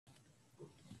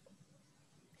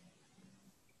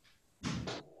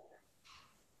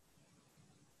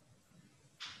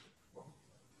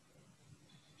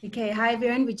Okay, hi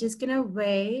everyone. We're just gonna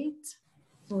wait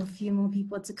for a few more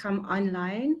people to come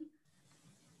online,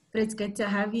 but it's good to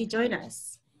have you join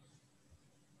us.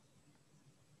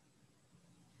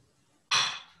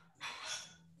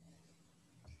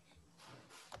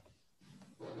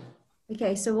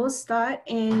 Okay, so we'll start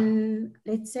in,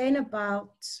 let's say in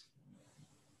about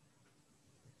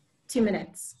 2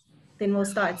 minutes, then we'll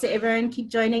start. So everyone keep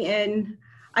joining in.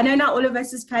 I know not all of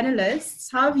us as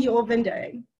panelists. How have you all been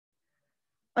doing?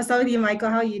 I'll start with you, Michael.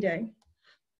 How are you doing?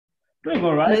 Doing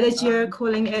all right. I know that you're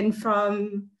calling in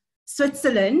from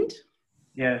Switzerland.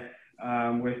 Yes,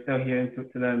 we're still here in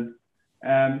Switzerland.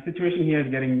 The situation here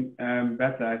is getting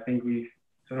better. I think we've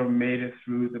sort of made it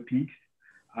through the peaks.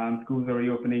 Schools are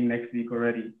reopening next week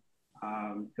already.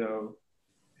 So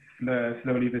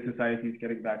slowly the society is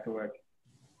getting back to work.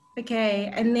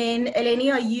 Okay, and then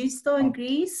Eleni, are you still in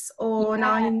Greece or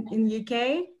now in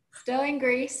UK? Still in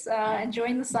Greece,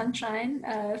 enjoying the sunshine.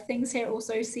 Things here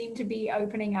also seem to be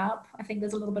opening up. I think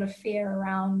there's a little bit of fear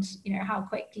around, you know, how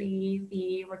quickly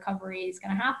the recovery is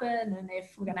going to happen and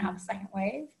if we're going to have a second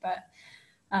wave.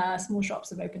 But small shops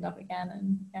have opened up again,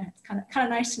 and yeah, it's kind of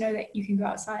nice to know that you can go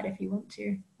outside if you want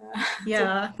to.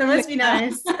 Yeah, that must be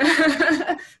nice.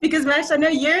 Because Mash, I know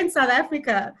you're in South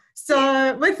Africa.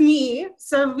 So with me,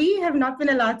 so we have not been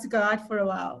allowed to go out for a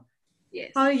while.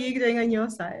 Yes. How are you doing on your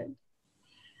side?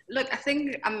 Look, I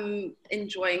think I'm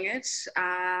enjoying it.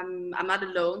 I'm not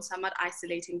alone, so I'm not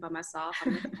isolating by myself.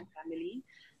 I'm with my family.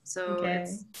 So Okay.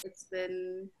 it's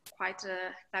been quite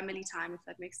a family time, if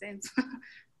that makes sense.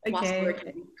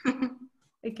 Okay.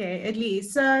 Okay, at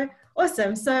least. So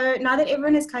awesome. So now that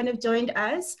everyone has kind of joined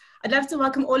us, I'd love to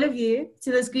welcome all of you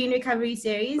to this Green Recovery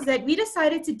series that we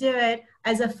decided to do it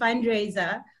as a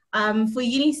fundraiser for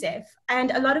UNICEF.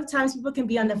 And a lot of times people can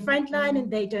be on the front line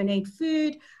and they donate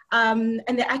food. And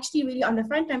they're actually really on the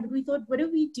front line, but we thought, what do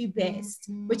we do best?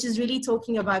 Which is really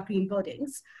talking about green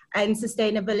buildings and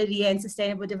sustainability and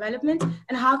sustainable development,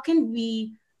 and how can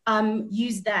we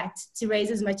use that to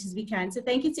raise as much as we can. So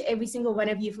thank you to every single one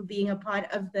of you for being a part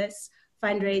of this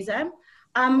fundraiser.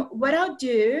 What I'll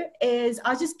do is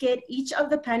I'll just get each of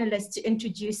the panelists to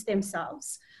introduce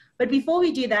themselves. But before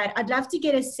we do that, I'd love to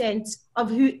get a sense of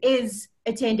who is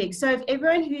attending. So if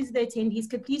everyone who's the attendees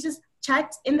could please just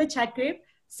chat in the chat group,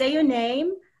 say your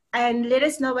name, and let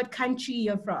us know what country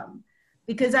you're from.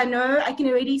 Because I know I can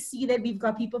already see that we've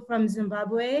got people from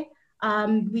Zimbabwe.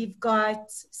 We've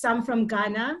got some from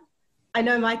Ghana. I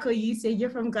know, Michael, you said you're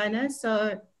from Ghana,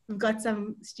 so we've got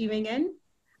some streaming in.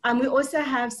 We also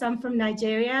have some from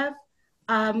Nigeria.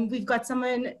 We've got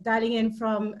someone dialing in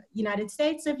from United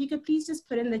States. So if you could please just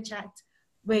put in the chat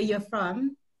where you're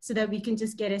from so that we can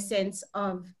just get a sense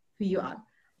of who you are.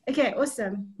 Okay,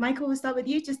 awesome. Michael, we'll start with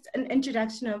you. Just an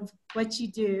introduction of what you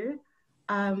do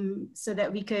so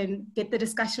that we can get the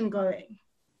discussion going.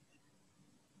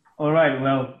 All right.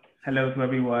 Well, hello to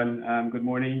everyone. Good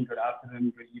morning, good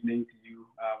afternoon, good evening to you,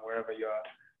 wherever you're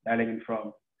dialing in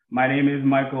from. My name is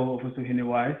Michael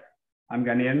Ofosuhene-Wise. I'm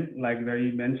Ghanaian, like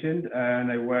Vere mentioned,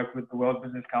 and I work with the World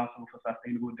Business Council for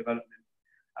Sustainable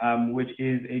Development, which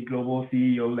is a global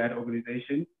CEO-led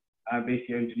organization based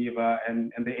here in Geneva,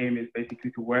 and the aim is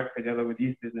basically to work together with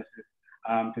these businesses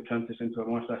to transition to a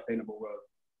more sustainable world.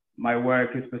 My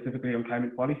work is specifically on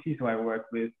climate policy, so I work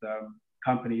with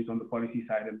companies on the policy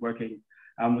side and working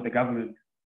with the government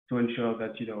to ensure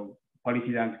that, you know,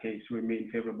 policy landscapes remain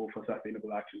favorable for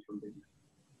sustainable action from business.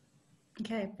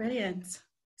 Okay, brilliant.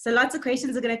 So lots of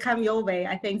questions are going to come your way,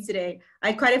 I think, today.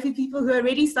 I had quite a few people who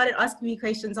already started asking me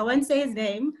questions. I won't say his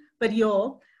name, but he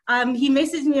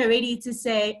messaged me already to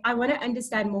say, I want to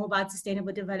understand more about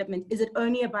sustainable development. Is it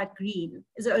only about green?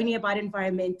 Is it only about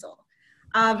environmental?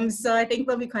 So I think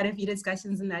there'll be quite a few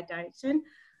discussions in that direction.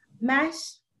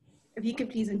 Mash, if you could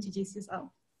please introduce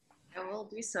yourself. I will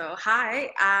do so.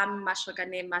 Hi, I'm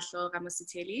Mashokane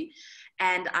Mahlo-Ramusetheli,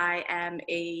 and I am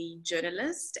a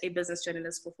journalist, a business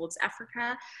journalist for Forbes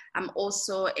Africa. I'm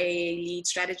also a lead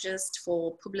strategist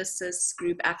for Publicis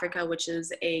Groupe Africa, which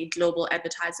is a global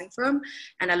advertising firm,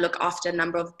 and I look after a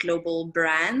number of global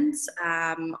brands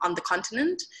on the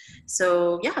continent.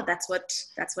 So yeah, that's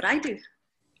what I do.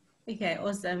 Okay,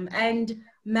 awesome. And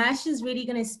Mash is really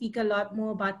going to speak a lot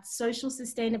more about social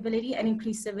sustainability and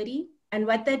inclusivity and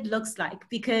what that looks like,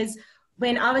 because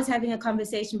when I was having a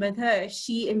conversation with her,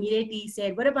 she immediately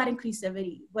said, what about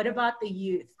inclusivity? What about the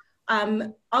youth?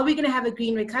 Are we going to have a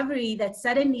green recovery that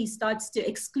suddenly starts to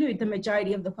exclude the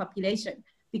majority of the population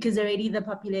because already the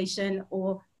population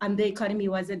or the economy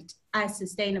wasn't as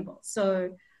sustainable?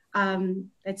 So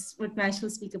that's what Mash will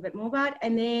speak a bit more about.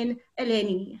 And then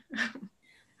Eleni.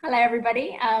 Hello,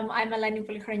 everybody. I'm Eleni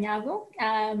Polychroniadou.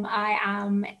 I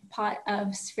am part of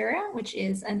Sphera, which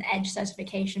is an EDGE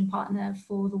certification partner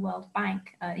for the World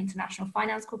Bank, International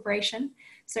Finance Corporation.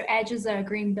 So EDGE is a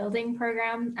green building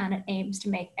program, and it aims to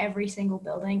make every single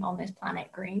building on this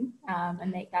planet green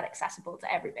and make that accessible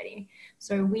to everybody.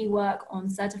 So we work on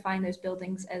certifying those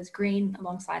buildings as green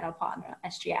alongside our partner,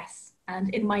 SGS.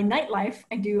 And in my nightlife,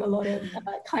 I do a lot of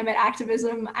climate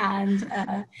activism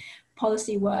and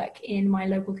policy work in my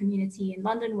local community in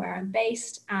London, where I'm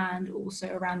based, and also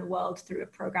around the world through a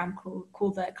program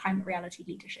called the Climate Reality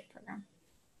Leadership Program.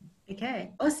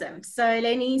 Okay, awesome. So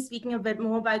Eleni, speaking a bit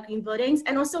more about green buildings,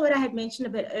 and also what I had mentioned a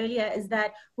bit earlier is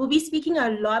that we'll be speaking a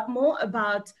lot more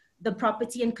about the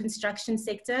property and construction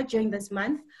sector during this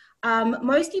month,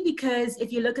 mostly because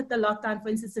if you look at the lockdown, for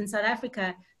instance, in South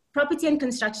Africa, property and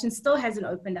construction still hasn't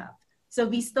opened up. So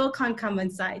we still can't come on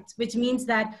site, which means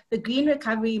that the green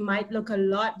recovery might look a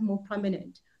lot more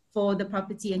prominent for the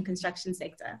property and construction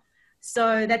sector.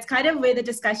 So that's kind of where the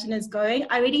discussion is going.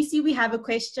 I already see we have a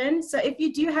question. So if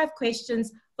you do have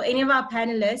questions for any of our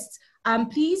panelists,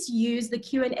 please use the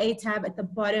Q&A tab at the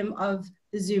bottom of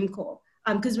the Zoom call,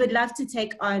 because we'd love to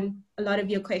take on a lot of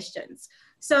your questions.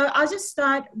 So I'll just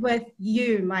start with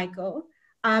you, Michael.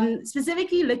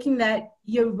 Specifically looking that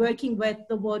you're working with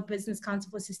the World Business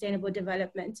Council for Sustainable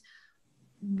Development.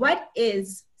 What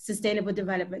is sustainable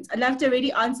development? I'd love to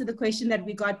already answer the question that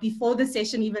we got before the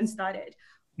session even started.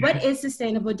 What is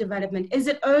sustainable development? Is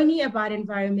it only about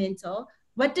environmental?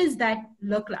 What does that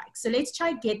look like? So let's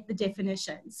try to get the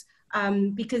definitions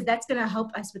because that's going to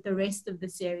help us with the rest of the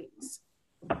series.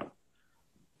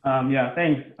 Yeah,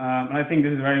 thanks. I think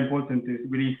this is very important to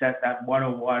really set that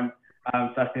 101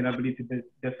 sustainability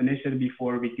definition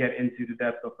before we get into the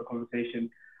depth of the conversation.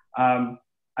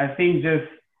 I think just,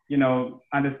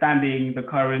 understanding the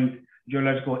current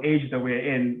geological age that we're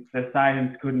in, the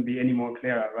science couldn't be any more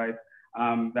clearer, right?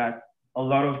 That a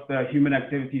lot of the human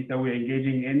activities that we're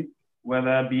engaging in,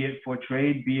 whether be it for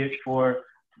trade, be it for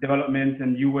development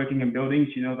and you working in buildings,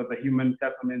 that the human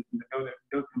settlements and the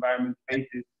built environment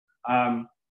spaces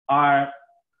are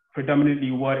predominantly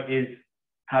what is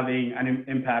having an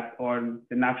impact on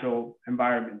the natural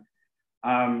environment.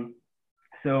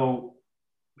 So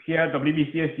here at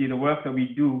WBCSC, the work that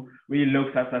we do really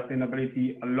looks at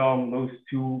sustainability along those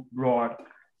two broad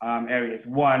areas.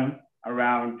 One,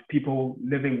 around people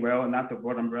living well, and that's a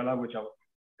broad umbrella, which I'll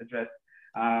address.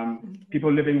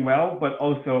 People living well, but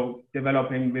also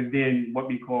developing within what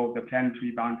we call the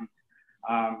planetary boundaries.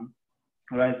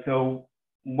 Right, so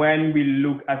when we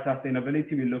look at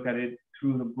sustainability, we look at it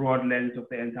through the broad lens of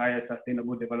the entire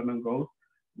Sustainable Development Goals,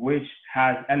 which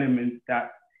has elements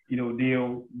that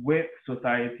deal with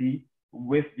society,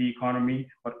 with the economy,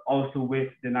 but also with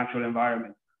the natural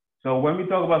environment. So when we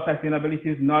talk about sustainability,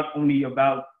 it's not only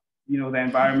about the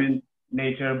environment,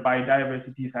 nature,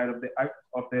 biodiversity side of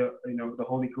the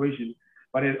whole equation,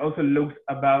 but it also looks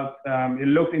about it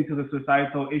looks into the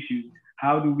societal issues.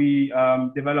 How do we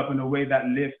develop in a way that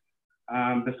lifts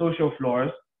the social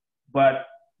floors, but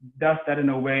does that in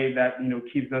a way that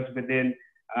keeps us within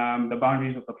the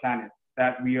boundaries of the planet,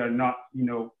 that we are not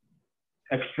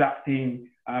extracting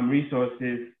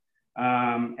resources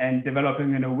and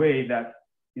developing in a way that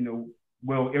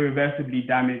will irreversibly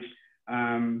damage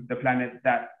the planet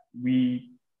that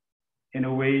we in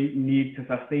a way need to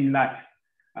sustain life,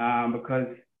 because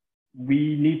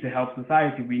we need to help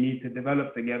society. We need to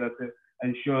develop together to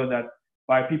ensure that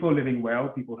by people living well,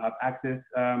 people have access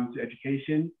to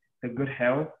education, to good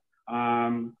health,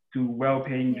 to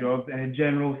well-paying jobs, and a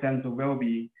general sense of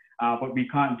well-being. But we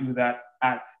can't do that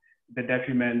at the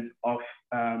detriment of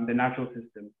the natural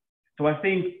system. So I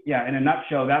think, yeah, in a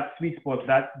nutshell, that sweet spot,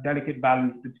 that delicate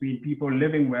balance between people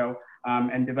living well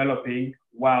and developing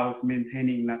whilst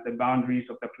maintaining the boundaries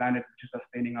of the planet, which is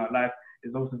sustaining our life,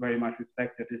 is also very much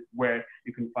respected, is where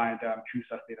you can find true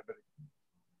sustainability.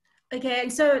 Okay,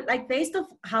 and so based off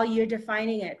how you're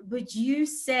defining it, would you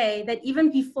say that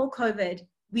even before COVID,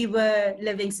 we were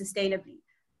living sustainably?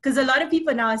 Because a lot of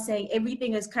people now are saying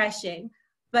everything is crashing,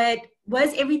 but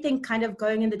was everything kind of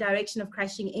going in the direction of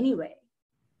crashing anyway?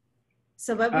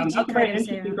 So what would you that's a very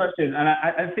interesting question. And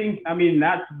I think,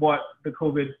 that's what the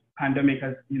COVID pandemic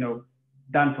has,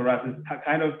 done for us, is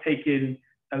kind of taken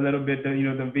a little bit,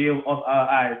 the veil off our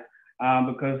eyes,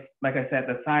 because like I said,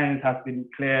 the science has been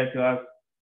clear to us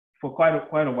for quite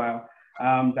a while.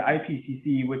 The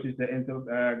IPCC, which is the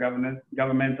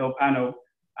intergovernmental panel,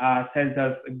 sent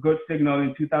us a good signal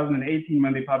in 2018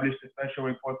 when they published a special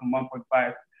report on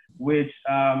 1.5, which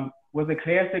was a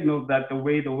clear signal that the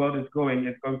way the world is going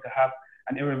to have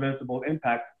an irreversible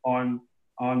impact on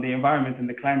on the environment and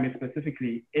the climate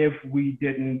specifically if we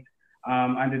didn't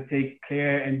undertake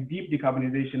clear and deep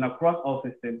decarbonization across all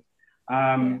systems.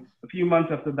 A few months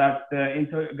after that, the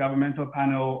Intergovernmental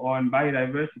Panel on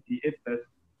Biodiversity, IPBES,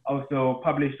 also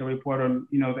published a report on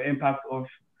the impact of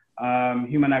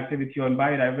human activity on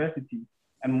biodiversity.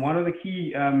 And one of the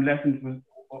key lessons was,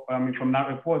 from that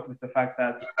report was the fact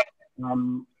that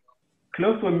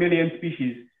close to 1 million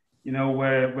species,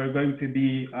 we're going to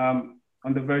be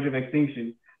on the verge of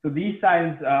extinction. So these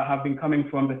signs have been coming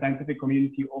from the scientific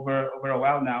community over a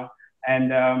while now.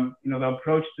 And, the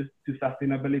approach to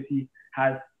sustainability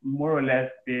has more or less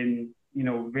been,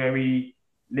 very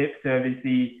lip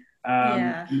servicey,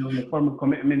 in the form of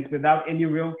commitments without any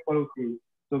real follow through.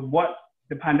 So what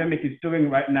the pandemic is doing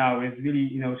right now is really,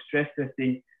 stress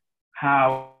testing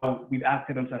how we've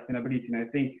acted on sustainability. And I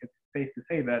think it's safe to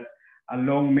say that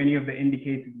along many of the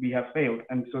indicators we have failed.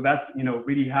 And so that's,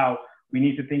 really how we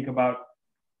need to think about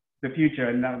the future.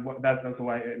 And that's also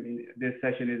why this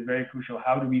session is very crucial.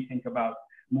 How do we think about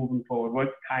moving forward?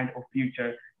 What kind of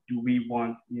future do we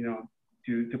want,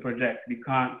 to project? We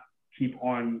can't keep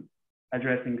on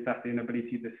addressing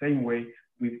sustainability the same way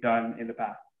we've done in the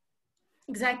past.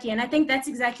 Exactly. And I think that's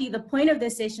exactly the point of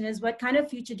this session, is what kind of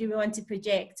future do we want to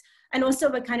project? And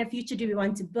also what kind of future do we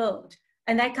want to build?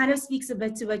 And that kind of speaks a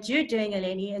bit to what you're doing,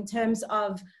 Eleni, in terms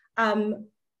of,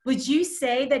 would you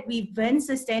say that we've been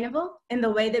sustainable in the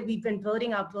way that we've been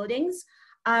building our buildings?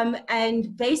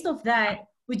 And based off that,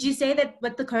 would you say that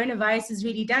what the coronavirus has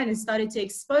really done is started to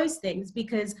expose things,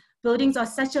 because buildings are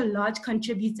such a large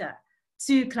contributor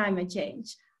to climate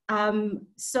change?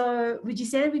 So would you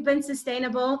say that we've been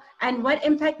sustainable, and what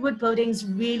impact would buildings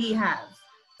really have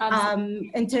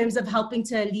in terms of helping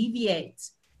to alleviate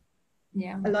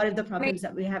a lot of the problems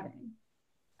that we're having?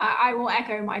 I will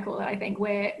echo Michael that I think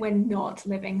we're not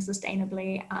living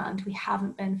sustainably, and we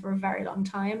haven't been for a very long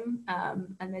time.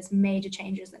 And there's major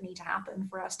changes that need to happen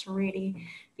for us to really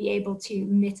be able to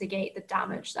mitigate the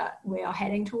damage that we are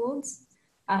heading towards.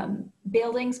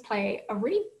 Buildings play a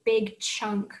really big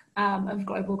chunk of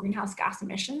global greenhouse gas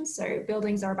emissions. So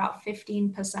buildings are about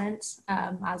 15%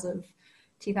 as of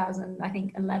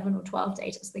 2011 or 12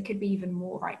 data, so they could be even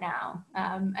more right now.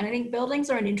 And I think buildings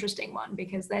are an interesting one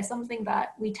because they're something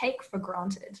that we take for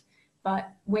granted, but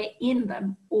we're in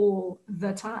them all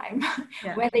the time.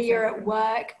 Whether you're at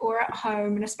work or at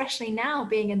home, and especially now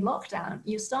being in lockdown,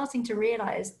 you're starting to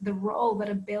realize the role that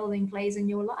a building plays in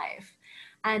your life.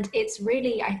 And it's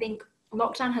really, I think,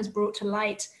 lockdown has brought to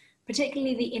light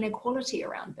particularly the inequality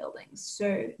around buildings.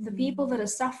 So the people that are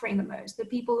suffering the most, the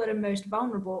people that are most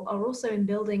vulnerable, are also in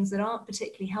buildings that aren't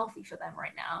particularly healthy for them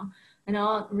right now and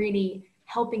aren't really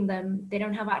helping them. They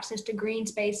don't have access to green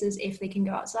spaces if they can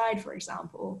go outside, for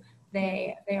example.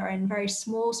 They are in very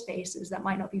small spaces that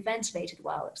might not be ventilated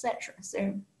well, etc.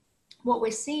 So what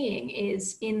we're seeing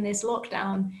is, in this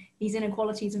lockdown, these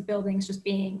inequalities of buildings just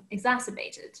being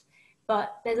exacerbated.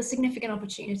 But there's a significant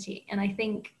opportunity. And I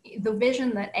think the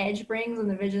vision that Edge brings, and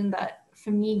the vision that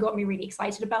for me got me really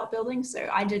excited about buildings. So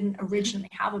I didn't originally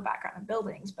have a background in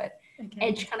buildings, but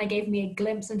Edge kind of gave me a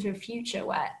glimpse into a future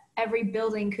where every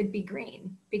building could be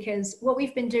green. Because what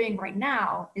we've been doing right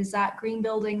now is that green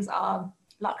buildings are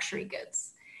luxury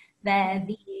goods. They're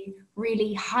the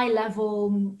really high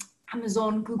level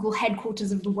Amazon, Google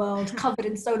headquarters of the world, covered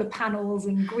in solar panels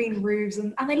and green roofs,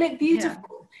 and they look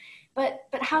beautiful. But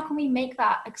how can we make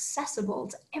that accessible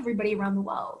to everybody around the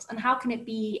world? And how can it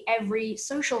be every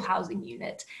social housing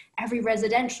unit, every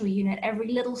residential unit, every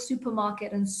little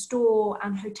supermarket and store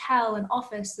and hotel and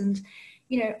office and,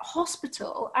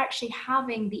 hospital actually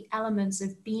having the elements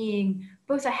of being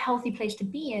both a healthy place to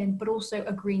be in, but also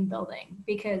a green building?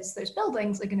 Because those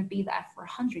buildings are going to be there for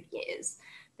 100 years.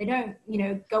 They don't,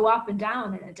 go up and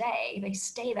down in a day. They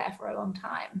stay there for a long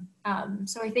time.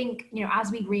 So I think,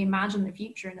 as we reimagine the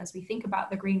future and as we think about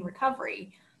the green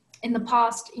recovery, in the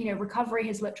past, recovery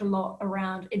has looked a lot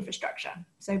around infrastructure.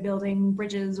 So building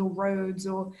bridges or roads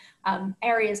or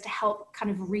areas to help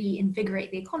kind of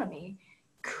reinvigorate the economy.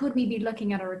 Could we be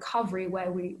looking at a recovery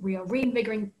where we are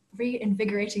reinvigorating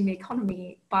the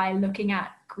economy by looking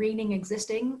at greening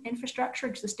existing infrastructure,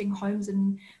 existing homes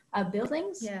and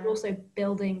buildings, but also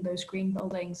building those green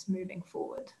buildings moving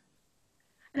forward?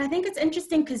 And I think it's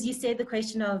interesting because you said the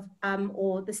question of,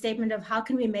 or the statement of, how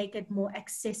can we make it more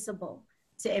accessible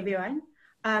to everyone?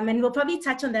 And we'll probably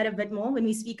touch on that a bit more when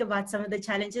we speak about some of the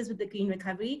challenges with the green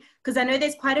recovery, because I know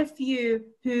there's quite a few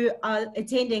who are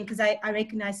attending, because I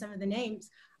recognize some of the names,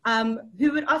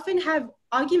 who would often have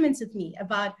arguments with me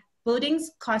about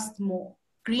buildings cost more,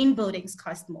 green buildings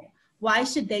cost more. Why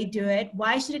should they do it?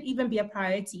 Why should it even be a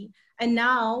priority? And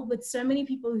now with so many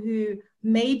people who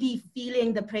may be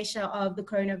feeling the pressure of the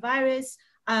coronavirus,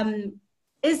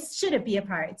 should it be a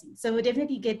priority? So we'll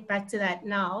definitely get back to that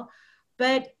now.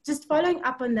 But just following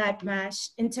up on that, Mash,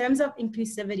 in terms of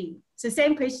inclusivity, so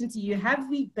same question to you, have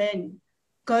we been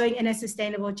going in a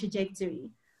sustainable trajectory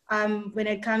when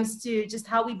it comes to just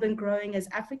how we've been growing as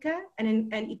Africa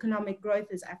and economic growth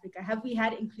as Africa? Have we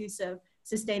had inclusive,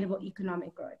 sustainable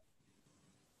economic growth,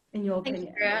 in your opinion?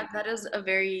 Thank you, Vere. That is a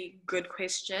very good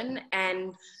question.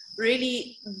 And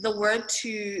really, the word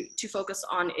to focus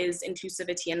on is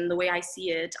inclusivity. And the way I see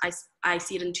it, I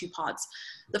see it in two parts.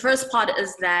 The first part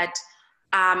is that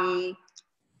the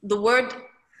word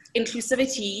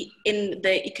inclusivity in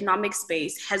the economic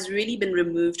space has really been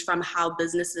removed from how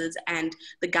businesses and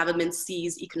the government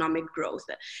sees economic growth.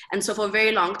 And so for a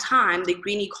very long time, the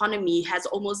green economy has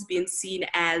almost been seen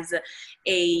as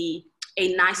a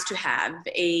nice to have,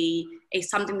 a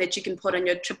something that you can put on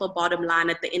your triple bottom line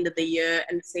at the end of the year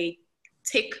and say,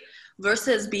 tick,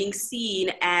 versus being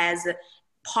seen as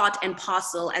part and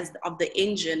parcel of the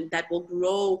engine that will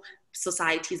grow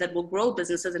societies, that will grow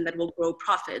businesses, and that will grow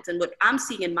profits. And what I'm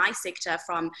seeing in my sector,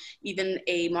 from even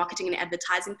a marketing and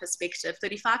advertising perspective,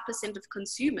 35% of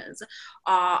consumers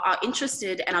are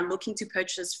interested and are looking to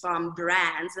purchase from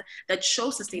brands that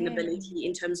show sustainability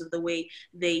in terms of the way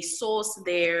they source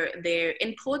their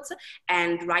inputs,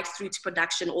 and right through to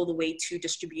production all the way to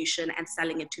distribution and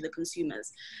selling it to the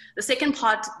consumers. The second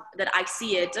part that I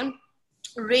see it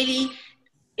really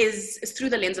is through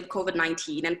the lens of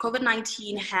COVID-19. And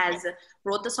COVID-19 has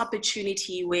brought this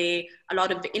opportunity where a lot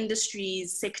of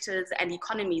industries, sectors, and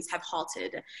economies have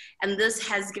halted. And this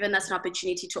has given us an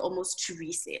opportunity to almost to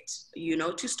reset,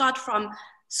 to start from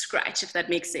scratch, if that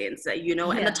makes sense, and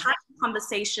the type of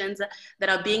conversations that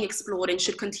are being explored and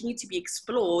should continue to be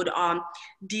explored are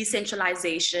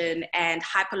decentralization and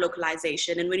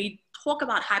hyperlocalization. And when we talk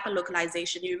about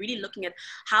hyperlocalization, you're really looking at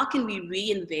how can we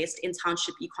reinvest in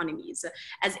township economies.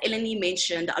 As Eleni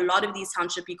mentioned, a lot of these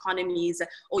township economies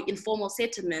or informal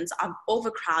settlements are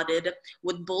overcrowded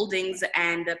with buildings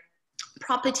and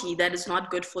property that is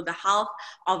not good for the health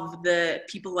of the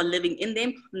people who are living in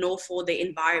them, nor for the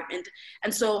environment.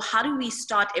 And so how do we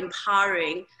start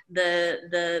empowering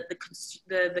the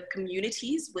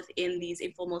communities within these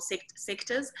informal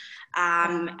sectors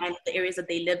and the areas that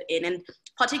they live in? And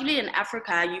particularly in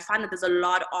Africa, you find that there's a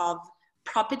lot of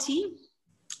property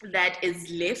that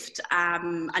is left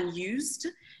unused,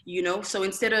 so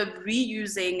instead of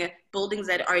reusing buildings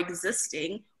that are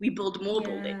existing, we build more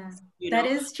buildings. That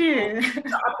is true. So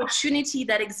the opportunity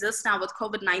that exists now with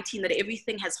COVID-19, that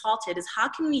everything has halted, is how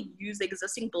can we use the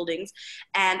existing buildings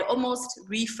and almost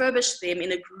refurbish them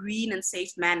in a green and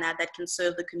safe manner that can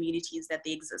serve the communities that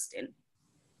they exist in.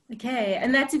 Okay,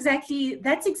 and that's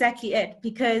exactly it,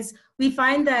 because we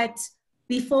find that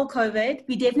before COVID,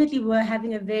 we definitely were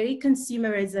having a very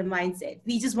consumerism mindset.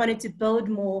 We just wanted to build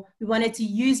more, we wanted to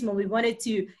use more, we wanted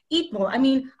to eat more. I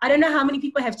mean, I don't know how many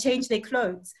people have changed their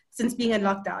clothes since being in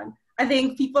lockdown. I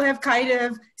think people have kind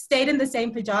of stayed in the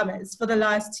same pajamas for the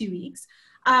last 2 weeks.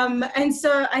 And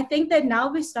so I think that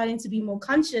now we're starting to be more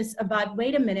conscious about,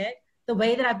 wait a minute, the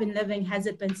way that I've been living, has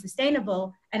it been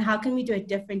sustainable? And how can we do it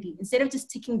differently? Instead of just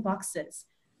ticking boxes,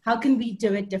 how can we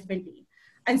do it differently?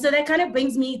 And so that kind of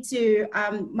brings me to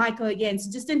Michael again. So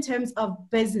just in terms of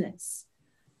business,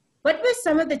 what were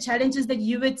some of the challenges that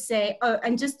you would say? Oh,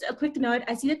 and just a quick note,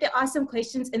 I see that there are some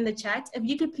questions in the chat. If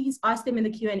you could please ask them in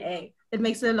the Q&A, that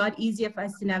makes it a lot easier for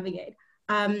us to navigate.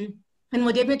 And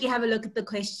we'll definitely have a look at the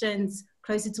questions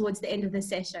closer towards the end of the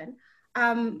session.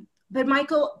 But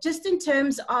Michael, just in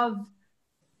terms of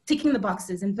ticking the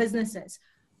boxes and businesses,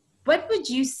 what would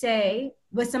you say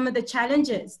were some of the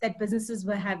challenges that businesses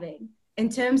were having in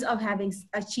terms of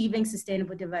achieving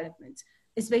sustainable development,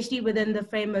 especially within the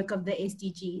framework of the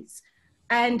SDGs?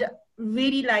 And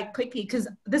really, like, quickly, because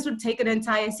this would take an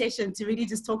entire session to really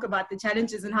just talk about the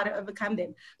challenges and how to overcome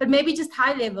them. But maybe just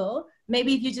high level,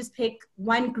 maybe if you just pick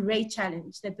one great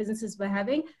challenge that businesses were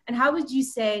having, and how would you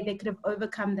say they could have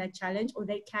overcome that challenge, or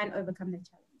they can overcome that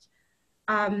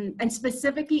challenge? And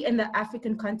specifically in the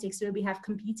African context where we have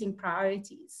competing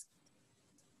priorities.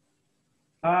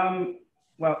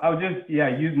 Well, I'll just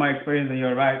use my experience, and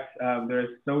you're right. There are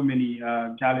so many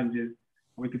challenges.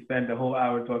 We could spend the whole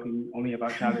hour talking only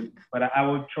about challenges, but I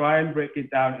will try and break it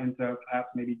down into perhaps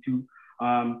maybe 2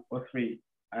 or 3,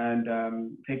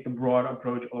 and take the broad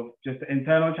approach of just the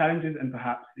internal challenges and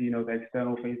perhaps the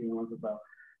external facing ones as well.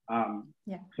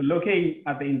 So looking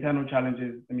at the internal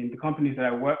challenges, I mean, the companies that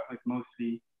I work with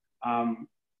mostly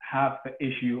have the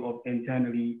issue of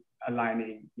internally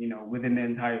aligning, within the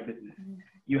entire business.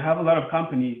 You have a lot of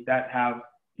companies that have,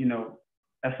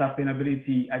 a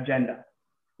sustainability agenda,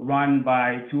 run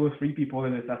by 2 or 3 people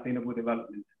in a sustainable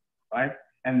development, right?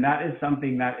 And that is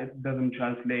something that it doesn't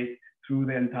translate through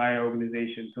the entire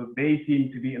organization. So they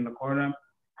seem to be in the corner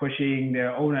pushing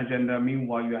their own agenda.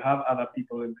 Meanwhile, you have other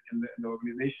people in the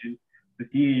organization, the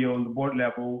CEO on the board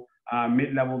level,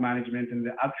 mid-level management, and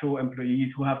the actual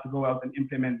employees who have to go out and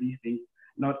implement these things,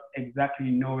 not exactly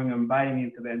knowing and buying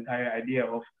into the entire idea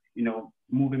of, you know,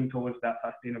 moving towards that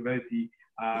sustainability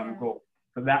goal.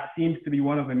 So that seems to be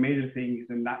one of the major things,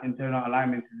 and that internal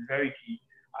alignment is very key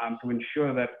to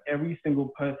ensure that every single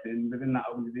person within that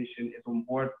organization is on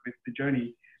board with the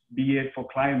journey, be it for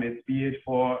climate, be it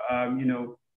for, you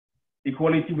know,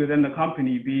 equality within the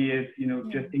company, be it, you know,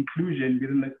 just inclusion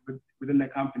within the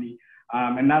company.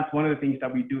 And that's one of the things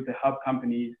that we do to help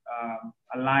companies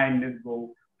align this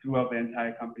goal throughout the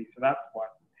entire company. So that's one.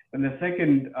 And the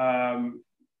second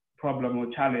problem or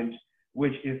challenge,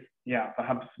 which is,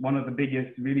 perhaps one of the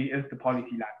biggest, really is the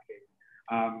policy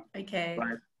landscape.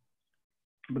 Right?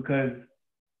 Because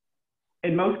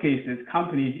in most cases,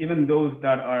 companies, even those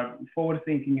that are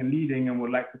forward-thinking and leading and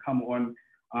would like to come on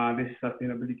this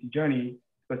sustainability journey,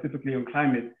 specifically on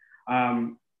climate,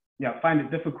 find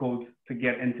it difficult to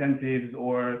get incentives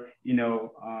or, you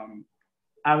know,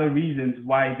 other reasons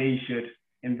why they should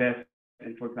invest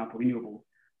in, for example, renewables,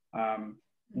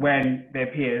 when their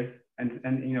peers and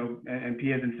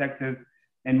peers in sectors,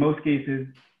 in most cases,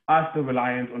 are still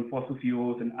reliant on fossil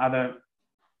fuels and other,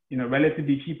 you know,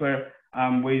 relatively cheaper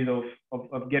ways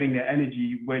of getting their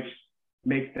energy, which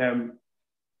makes them,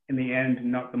 in the end,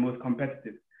 not the most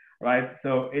competitive, right?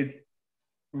 So it's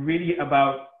really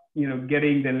about, you know,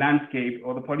 getting the landscape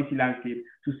or the policy landscape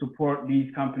to support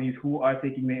these companies who are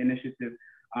taking the initiative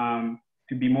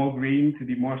to be more green, to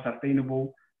be more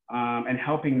sustainable, and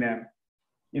helping them,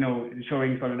 you know,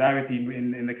 showing solidarity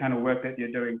in the kind of work that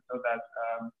they're doing, so that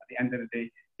at the end of the day,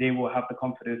 they will have the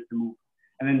confidence to move.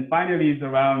 And then finally is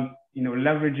around, you know,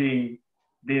 leveraging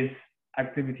this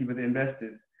activity with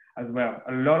investors as well.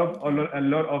 A lot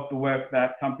of the work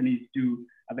that companies do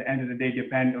at the end of the day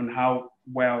depend on how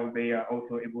well they are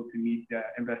also able to meet the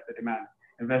investor demand.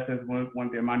 Investors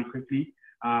want their money quickly,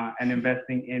 and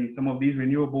investing in some of these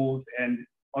renewables and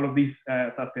all of these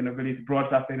broad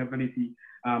sustainability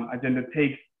agenda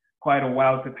takes quite a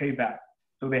while to pay back.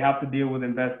 So they have to deal with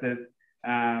investors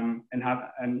and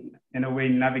in a way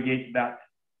navigate that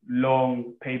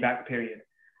long payback period.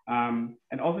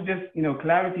 And also just, you know,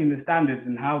 clarity in the standards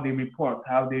and how they report,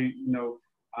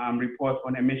 report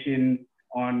on emissions,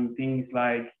 on things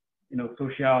like, you know,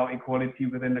 social equality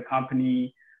within the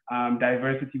company,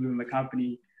 diversity within the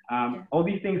company. All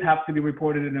these things have to be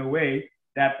reported in a way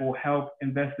that will help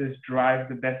investors drive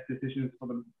the best decisions for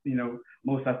the, you know,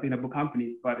 most sustainable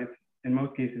companies. But it's, in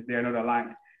most cases, they are not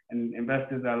aligned. And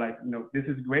investors are like, you know, this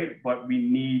is great, but we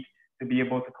need to be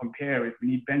able to compare it. We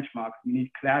need benchmarks. We need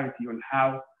clarity on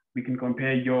how we can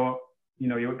compare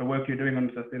the work you're doing on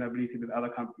sustainability with other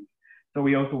companies. So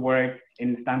we also work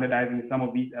in standardizing some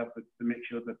of these efforts to make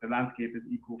sure that the landscape is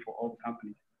equal for all the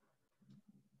companies.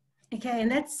 Okay,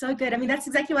 and that's so good. I mean, that's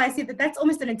exactly why I said that that's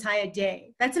almost an entire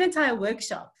day. That's an entire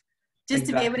workshop just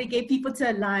to be able to get people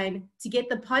to align, to get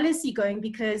the policy going,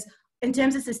 because in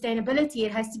terms of sustainability,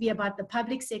 it has to be about the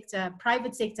public sector,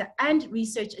 private sector, and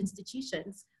research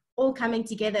institutions all coming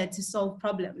together to solve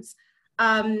problems.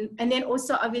 And then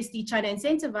also obviously trying to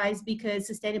incentivize, because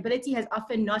sustainability has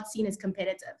often not seen as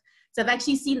competitive. So I've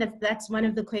actually seen that that's one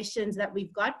of the questions that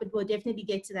we've got, but we'll definitely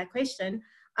get to that question.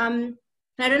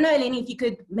 I don't know, Eleni, if you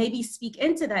could maybe speak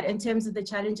into that in terms of the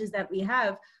challenges that we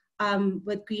have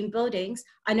with green buildings.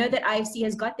 I know that IFC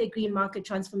has got their Green Market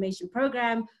Transformation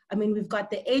Program. I mean, we've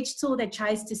got the EDGE tool that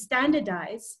tries to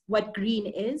standardize what green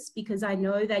is, because I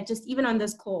know that just even on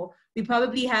this call, we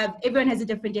probably have, everyone has a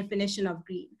different definition of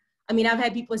green. I mean, I've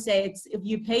had people say it's if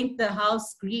you paint the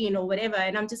house green or whatever,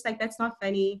 and I'm just like, that's not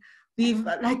funny. We've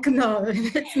like, no,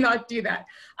 let's not do that.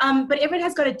 But everyone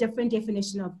has got a different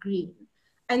definition of green.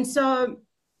 And so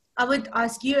I would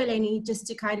ask you, Eleni, just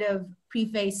to kind of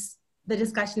preface the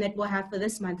discussion that we'll have for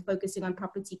this month, focusing on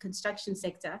property construction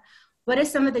sector. What are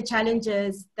some of the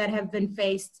challenges that have been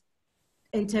faced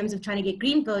in terms of trying to get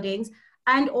green buildings,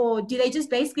 and or do they just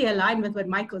basically align with what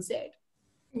Michael said?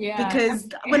 Yeah. Because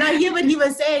when I hear what he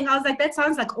was saying, I was like, that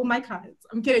sounds like all my clients.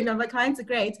 I'm kidding, no, my clients are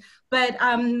great. But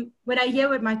when I hear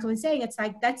what Michael was saying, it's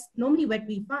like, that's normally what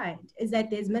we find, is that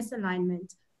there's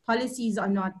misalignment. Policies are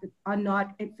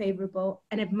not favorable,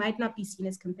 and it might not be seen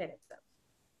as competitive.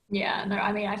 Yeah, no,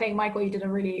 I mean, I think, Michael, you did a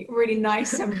really, really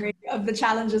nice summary of the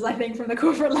challenges, I think, from the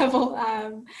corporate level.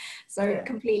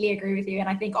 Completely agree with you. And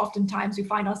I think oftentimes we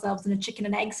find ourselves in a chicken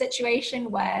and egg situation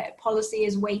where policy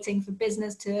is waiting for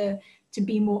business to to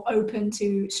be more open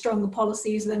to stronger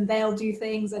policies, then they'll do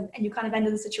things, and you kind of end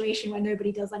in a situation where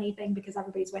nobody does anything because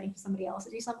everybody's waiting for somebody else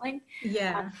to do something.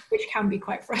 Yeah. Which can be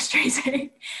quite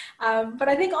frustrating. But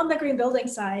I think on the green building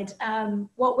side,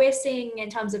 what we're seeing in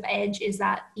terms of edge is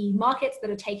that the markets that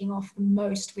are taking off the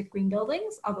most with green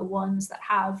buildings are the ones that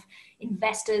have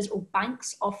investors or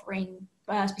banks offering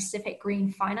specific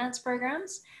green finance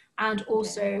programs, and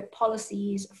also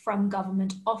policies from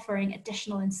government offering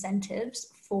additional incentives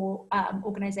for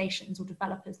organizations or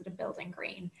developers that are building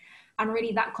green. And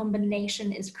really that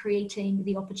combination is creating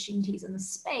the opportunities in the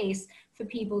space for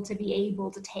people to be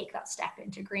able to take that step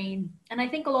into green. And I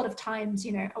think a lot of times,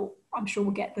 you know, I'm sure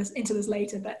we'll get into this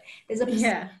later, but there's a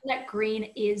perception that green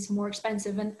is more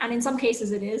expensive, and in some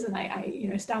cases it is, and I you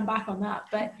know, stand back on that.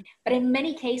 But in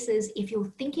many cases, if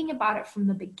you're thinking about it from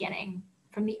the beginning,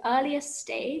 from the earliest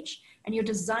stage, and you're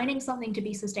designing something to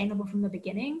be sustainable from the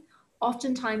beginning,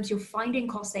 oftentimes you're finding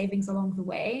cost savings along the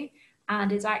way,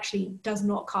 and it actually does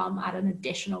not come at an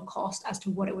additional cost as to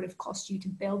what it would have cost you to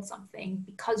build something,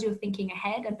 because you're thinking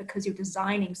ahead and because you're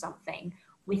designing something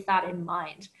with that in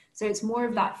mind. So it's more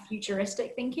of that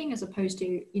futuristic thinking, as opposed to,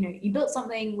 you know, you built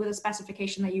something with a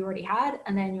specification that you already had,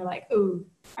 and then you're like, oh,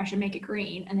 I should make it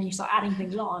green. And then you start adding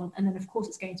things on. And then of course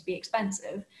it's going to be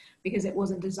expensive because it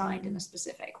wasn't designed in a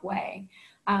specific way.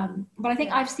 But I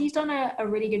think IFC's done a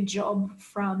really good job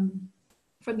from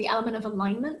the element of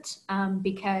alignment,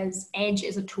 because Edge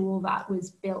is a tool that was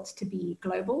built to be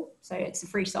global. So it's a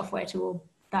free software tool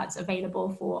that's available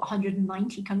for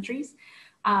 190 countries,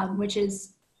 which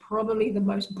is probably the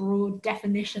most broad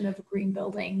definition of a green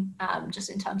building, just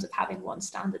in terms of having one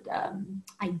standard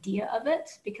idea of it,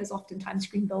 because oftentimes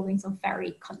green buildings are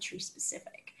very country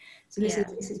specific. So this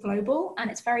is global, and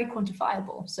it's very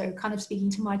quantifiable. So kind of speaking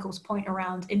to Michael's point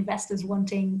around investors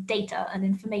wanting data and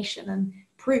information and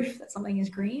proof that something is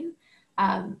green,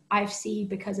 IFC,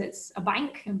 because it's a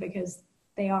bank and because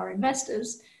they are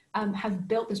investors, have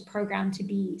built this program to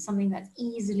be something that's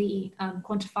easily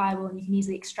quantifiable, and you can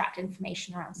easily extract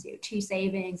information around CO2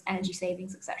 savings, energy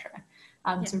savings, etc.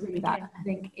 So really that, I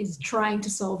think, is trying to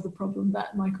solve the problem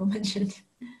that Michael mentioned.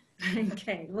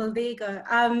 Okay, well, there you go.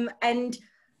 And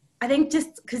I think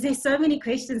just because there's so many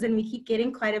questions and we keep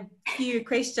getting quite a few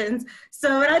questions.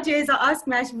 So what I'll do is I'll ask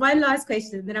Mash one last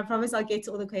question, then I promise I'll get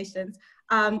to all the questions.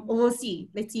 Or we'll see.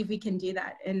 Let's see if we can do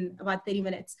that in about 30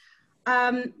 minutes.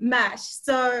 Mash,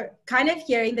 so kind of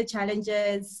hearing the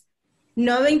challenges,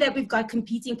 knowing that we've got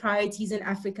competing priorities in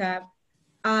Africa.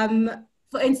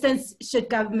 For instance, should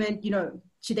government,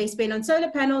 should they spend on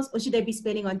solar panels or should they be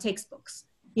spending on textbooks?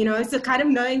 So kind of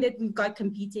knowing that we've got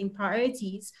competing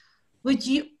priorities,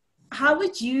 how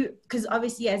would you, because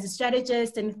obviously as a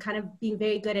strategist and kind of being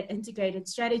very good at integrated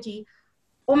strategy,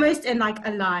 almost in like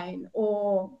a line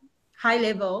or high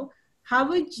level, how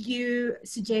would you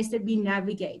suggest that we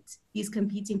navigate these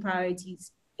competing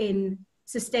priorities in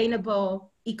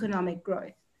sustainable economic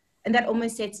growth? And that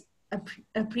almost sets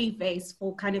a preface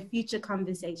for kind of future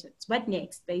conversations. What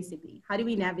next, basically? How do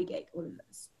we navigate all of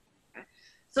this?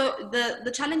 So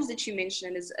the challenge that you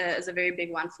mentioned is a very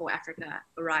big one for Africa,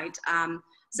 right?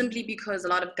 Simply because a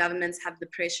lot of governments have the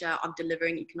pressure of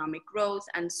delivering economic growth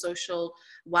and social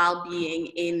well-being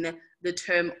in the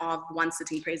term of one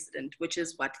sitting president, which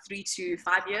is what, 3 to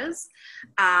 5 years?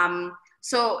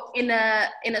 So in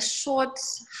a short,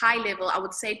 high level, I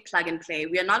would say plug and play.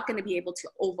 We are not going to be able to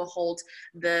overhaul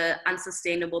the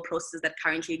unsustainable processes that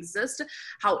currently exist.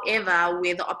 However,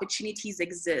 where the opportunities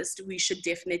exist, we should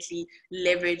definitely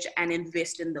leverage and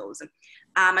invest in those.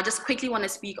 I just quickly want to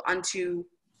speak onto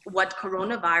what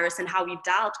coronavirus and how we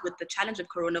dealt with the challenge of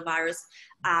coronavirus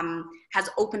has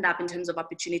opened up in terms of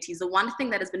opportunities. The one thing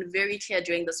that has been very clear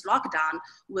during this lockdown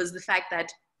was the fact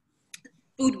that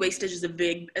food wastage is a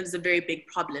very big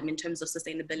problem in terms of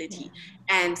sustainability.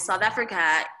 And South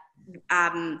Africa,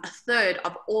 a third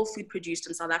of all food produced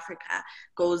in South Africa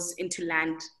goes into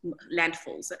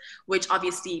landfills, which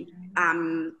obviously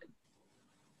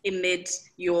emit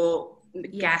your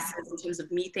gases in terms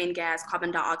of methane gas,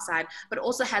 carbon dioxide, but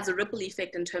also has a ripple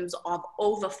effect in terms of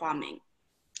over farming.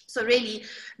 So really,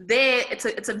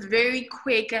 it's a very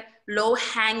quick,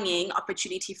 low-hanging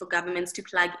opportunity for governments to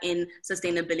plug in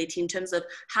sustainability in terms of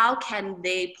how can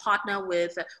they partner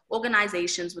with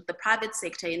organizations, with the private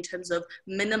sector in terms of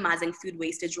minimizing food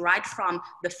wastage right from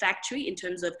the factory, in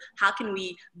terms of how can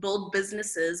we build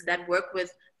businesses that work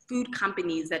with food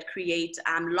companies that create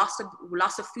loss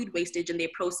of food wastage in their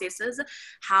processes.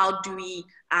 How do we,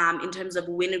 in terms of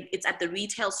when it's at the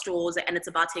retail stores and it's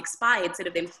about to expire, instead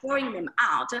of them throwing them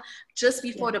out just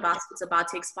before it's about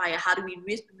to expire, how do we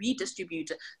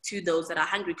redistribute to those that are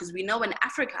hungry? Because we know in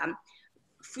Africa,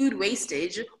 food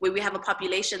wastage, where we have a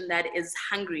population that is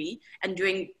hungry, and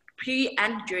during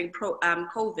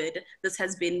COVID, this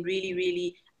has been really,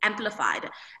 really amplified.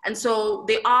 And so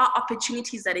there are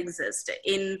opportunities that exist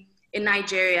in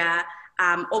Nigeria.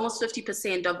 Almost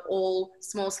 50% of all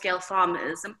small-scale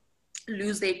farmers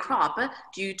lose their crop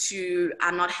due to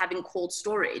not having cold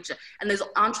storage. And there's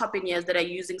entrepreneurs that are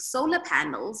using solar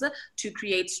panels to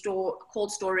create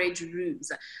cold storage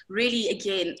rooms. Really,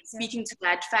 again, speaking to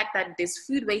that fact that there's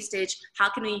food wastage, how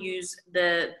can we use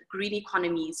the green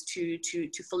economies to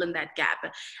fill in that gap?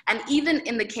 And even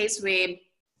in the case where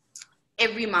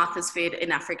every mouth is fed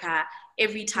in Africa,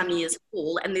 every tummy is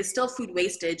full, and there's still food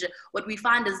wastage, what we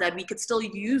find is that we could still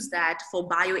use that for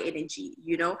bioenergy,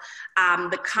 you know?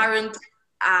 The current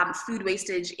food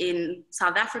wastage in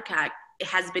South Africa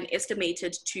has been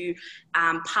estimated to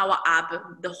power up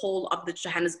the whole of the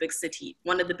Johannesburg city,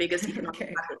 one of the biggest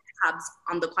economic hubs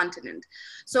on the continent.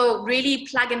 So really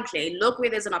plug and play, look where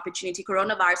there's an opportunity.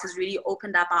 Coronavirus has really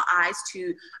opened up our eyes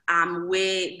to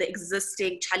where the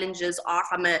existing challenges are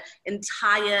from an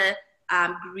entire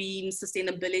green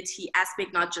sustainability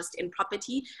aspect, not just in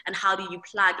property, and how do you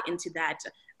plug into that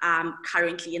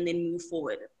currently and then move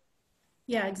forward?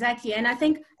 Yeah, exactly. And I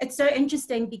think it's so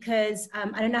interesting because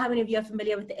I don't know how many of you are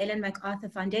familiar with the Ellen MacArthur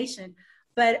Foundation,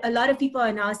 but a lot of people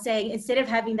are now saying, instead of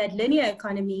having that linear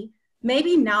economy,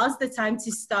 maybe now's the time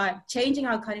to start changing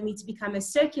our economy to become a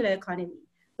circular economy,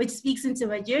 which speaks into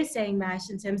what you're saying, Mash,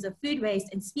 in terms of food waste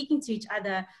and speaking to each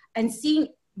other and seeing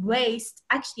waste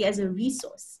actually as a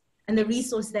resource and the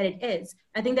resource that it is.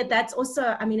 I think that that's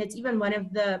also, I mean, it's even one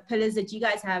of the pillars that you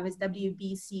guys have is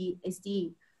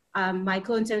WBCSD,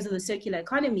 Michael, in terms of the circular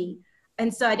economy.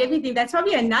 And so I definitely think that's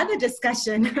probably another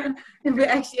discussion if we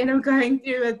actually end up going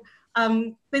through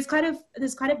it. There's quite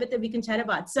a bit that we can chat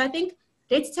about. So I think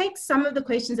let's take some of the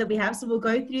questions that we have. So we'll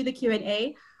go through the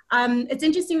Q&A. It's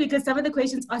interesting because some of the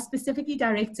questions are specifically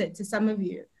directed to some of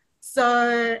you.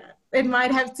 So it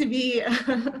might have to be,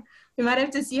 we might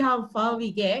have to see how far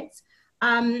we get.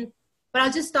 But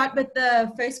I'll just start with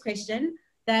the first question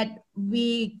that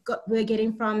we're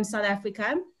getting from South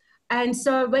Africa. And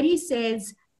so what he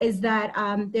says is that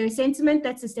there's sentiment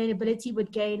that sustainability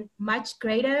would gain much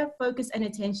greater focus and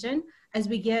attention as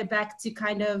we get back to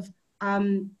kind of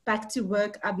back to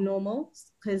work abnormal,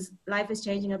 because life is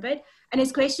changing a bit. And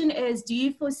his question is, do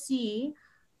you foresee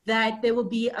that there will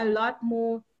be a lot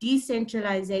more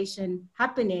decentralization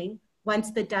happening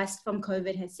once the dust from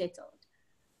COVID has settled?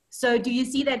 So do you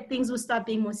see that things will start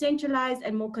being more centralized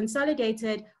and more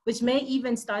consolidated, which may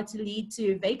even start to lead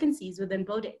to vacancies within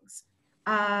buildings?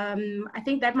 I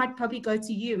think that might probably go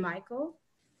to you, Michael.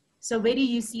 So where do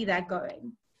you see that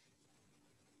going?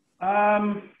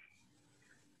 I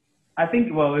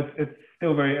think, well, it's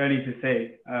still very early to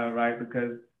say, right?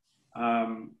 Because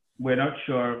we're not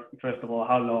sure, first of all,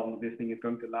 how long this thing is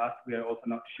going to last. We are also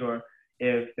not sure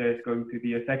if there's going to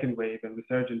be a second wave and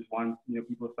resurgence once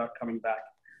people start coming back.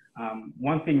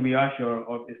 One thing we are sure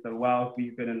of is that while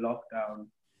we've been in lockdown,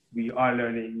 we are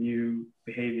learning new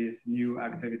behaviors, new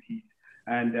activities,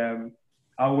 and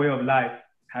our way of life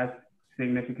has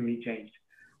significantly changed.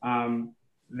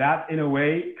 That in a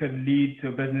way could lead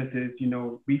to businesses,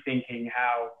 rethinking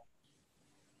how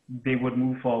they would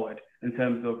move forward in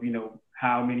terms of,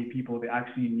 how many people they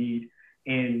actually need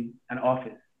in an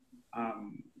office.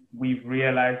 We've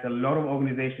realized a lot of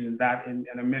organizations that in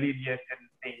a million years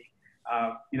didn't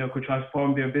think, could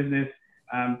transform their business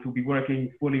to be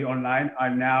working fully online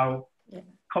are now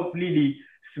completely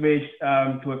switched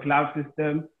to a cloud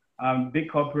system. Big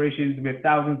corporations with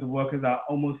thousands of workers are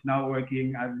almost now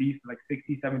working at least like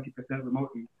 60-70%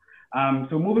 remotely.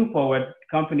 So moving forward,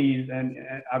 companies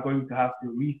are going to have to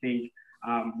rethink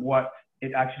what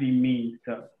it actually means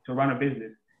to run a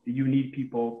business. You need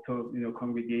people to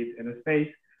congregate in a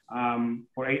space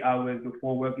for 8 hours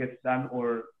before work gets done,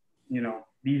 or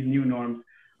these new norms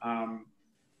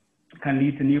can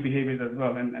lead to new behaviors as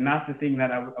well. And that's the thing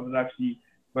that I was actually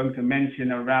going to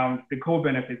mention around the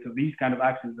co-benefits of these kind of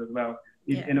actions as well.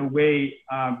 Is in a way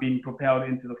being propelled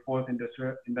into the fourth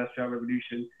industrial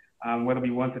revolution, whether we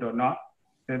want it or not.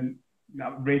 The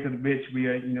rate at which we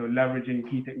are leveraging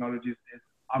key technologies is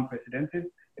unprecedented,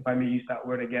 if I may use that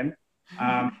word again.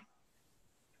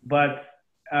 But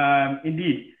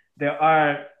indeed, there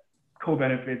are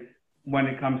co-benefits when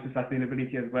it comes to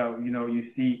sustainability as well.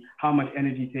 You see how much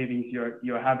energy savings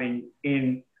you're having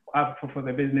for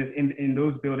the business in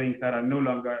those buildings that are no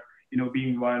longer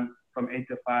being run from 8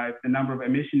 to 5. The number of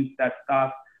emissions that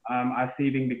staff are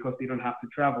saving because they don't have to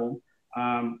travel.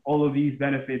 All of these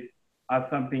benefits are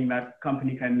something that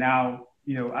company can now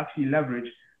actually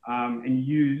leverage and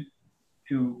use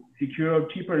to secure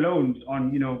cheaper loans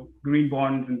on, green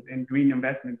bonds and green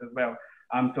investments as well.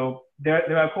 So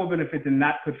there are co-benefits, and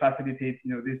that could facilitate,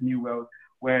 this new world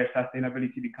where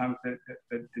sustainability becomes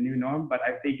the new norm. But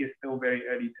I think it's still very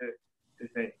early to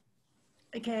say.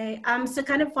 Okay, so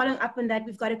kind of following up on that,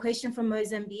 we've got a question from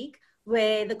Mozambique,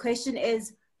 where the question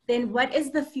is, then what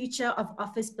is the future of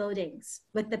office buildings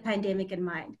with the pandemic in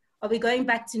mind? Are we going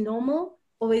back to normal,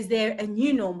 or is there a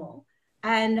new normal?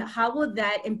 And how will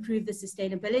that improve the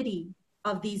sustainability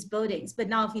of these buildings? But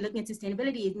now if you're looking at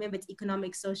sustainability, remember it's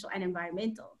economic, social, and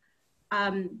environmental.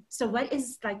 So what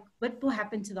will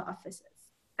happen to the offices?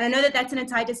 And I know that that's an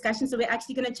entire discussion, so we're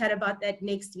actually going to chat about that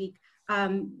next week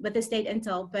with the State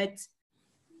Intel, but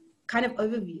kind of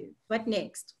overview, what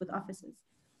next with offices?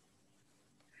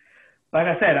 Like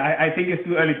I said, I think it's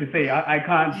too early to say. I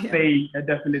can't say a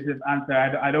definitive answer.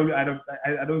 I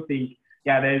don't think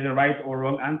there is a right or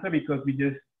wrong answer, because we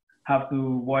just have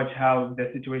to watch how the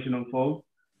situation unfolds.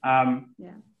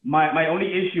 My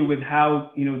only issue with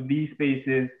how these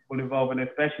spaces will evolve, and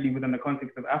especially within the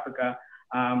context of Africa,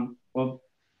 well,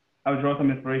 I would draw some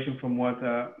inspiration from what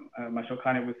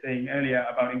Mashokane was saying earlier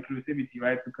about inclusivity,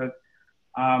 right? Because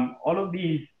all of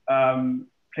these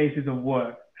places of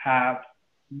work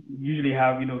usually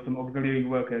have some auxiliary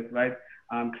workers, right?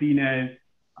 Cleaners,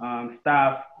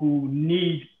 staff who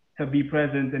need to be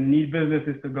present and need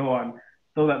businesses to go on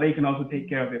so that they can also take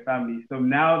care of their families. So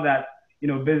now that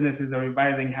businesses are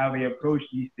revising how they approach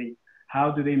these things,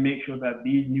 how do they make sure that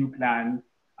these new plans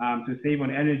to save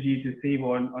on energy, to save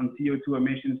on CO2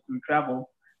 emissions through travel,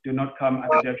 do not come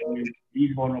at the detriment of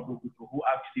these vulnerable people who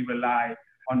actually rely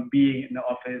on being in the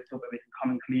office so that they can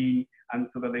come and clean, and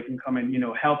so that they can come and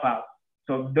help out.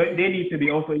 So they need to be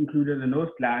also included in those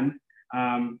plans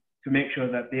to make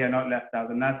sure that they are not left out.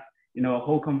 And that's a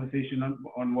whole conversation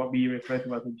on what we refer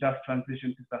to as a just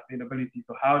transition to sustainability.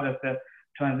 So how does the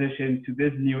transition to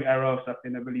this new era of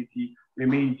sustainability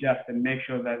remain just, and make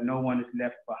sure that no one is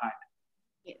left behind?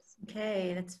 Yes.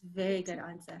 Okay, that's a very good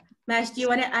answer. Mash, do you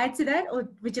want to add to that, or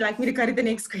would you like me to go to the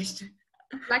next question?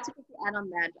 I'd like to quickly add on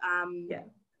that,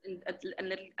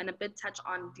 and a bit touch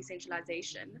on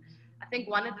decentralization. I think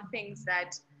one of the things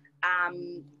that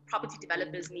property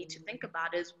developers need to think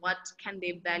about is what can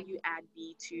their value add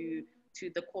be to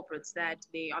the corporates that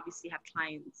they obviously have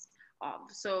clients of.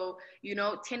 So,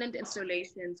 tenant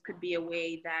installations could be a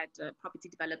way that property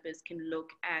developers can look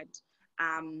at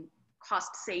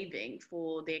cost saving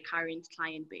for their current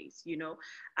client base. We know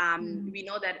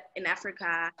that in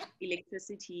Africa,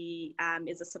 electricity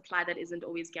is a supply that isn't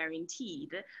always guaranteed,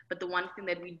 but the one thing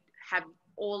that we have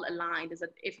all aligned is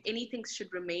that if anything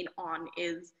should remain on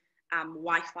is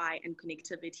Wi-Fi and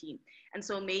connectivity. And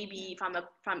so maybe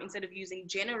from instead of using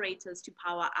generators to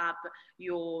power up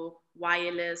your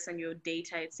wireless and your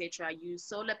data, etc., use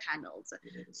solar panels.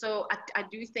 So I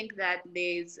do think that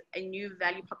there's a new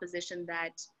value proposition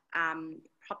that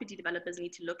property developers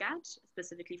need to look at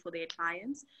specifically for their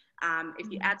clients. If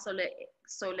you add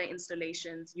solar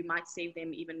installations, you might save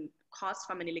them even costs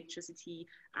from an electricity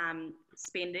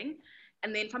spending.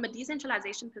 And then from a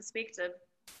decentralization perspective,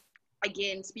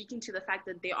 again, speaking to the fact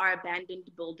that there are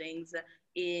abandoned buildings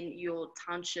in your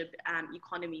township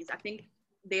economies, I think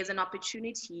there's an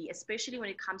opportunity, especially when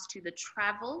it comes to the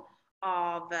travel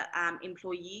of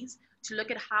employees, to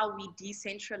look at how we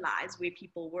decentralize where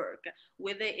people work,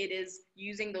 whether it is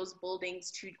using those buildings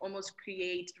to almost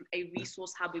create a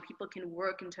resource hub where people can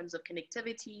work in terms of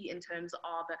connectivity, in terms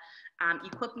of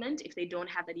equipment, if they don't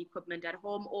have that equipment at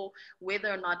home, or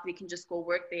whether or not they can just go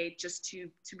work there just to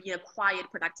be a quiet,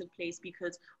 productive place,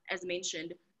 because as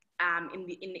mentioned, in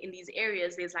these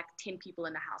areas, there's like 10 people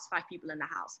in the house, 5 people in the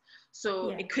house. So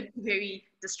it could be very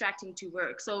distracting to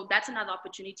work. So that's another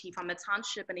opportunity from a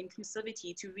township and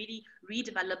inclusivity to really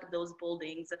redevelop those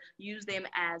buildings, use them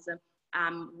as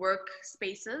work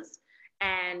spaces,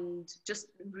 and just,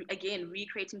 again,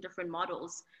 recreating different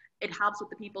models. It helps with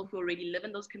the people who already live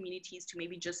in those communities to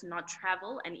maybe just not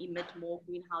travel and emit more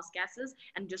greenhouse gases,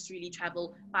 and just really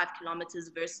travel 5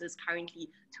 kilometers versus currently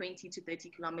 20 to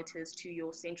 30 kilometers to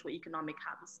your central economic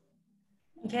hubs.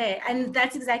 Okay, and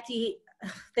that's exactly,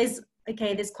 there's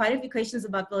quite a few questions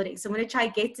about buildings. So I'm going to try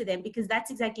to get to them, because that's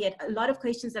exactly it. A lot of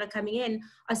questions that are coming in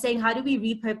are saying, how do we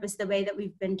repurpose the way that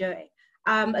we've been doing?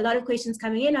 A lot of questions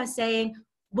coming in are saying,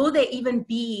 will there even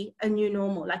be a new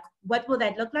normal? Like, what will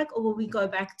that look like? Or will we go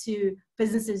back to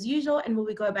business as usual, and will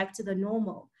we go back to the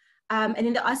normal? And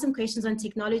then there are some questions on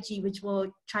technology, which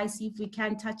we'll try to see if we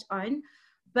can touch on.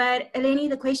 But Eleni,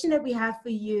 the question that we have for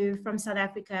you from South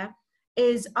Africa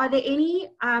is, are there any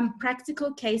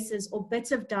practical cases or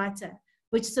bits of data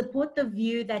which support the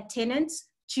view that tenants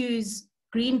choose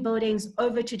green buildings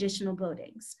over traditional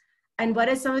buildings? And what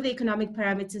are some of the economic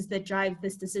parameters that drive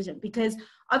this decision? Because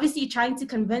obviously trying to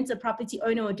convince a property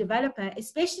owner or developer,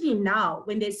 especially now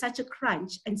when there's such a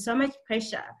crunch and so much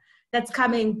pressure that's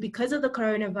coming because of the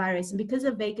coronavirus and because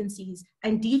of vacancies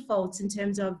and defaults in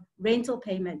terms of rental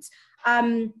payments,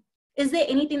 is there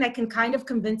anything that can kind of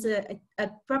convince a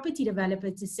property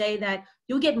developer to say that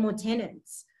you'll get more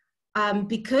tenants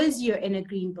because you're in a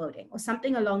green building or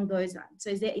something along those lines?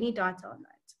 So is there any data on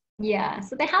that? Yeah,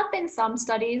 so there have been some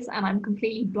studies, and I'm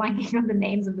completely blanking on the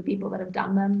names of the people that have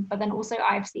done them. But then also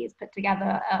IFC has put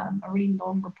together a really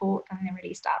long report, and they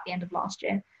released at the end of last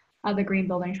year, the Green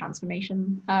Building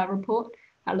Transformation report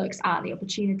that looks at the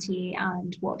opportunity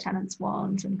and what tenants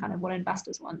want and kind of what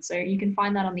investors want. So you can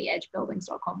find that on the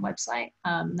edgebuildings.com website.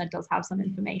 That does have some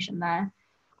information there.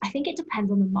 I think it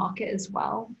depends on the market as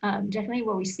well. Definitely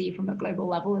what we see from a global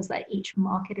level is that each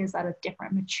market is at a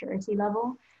different maturity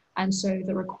level. And so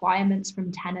the requirements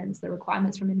from tenants, the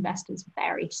requirements from investors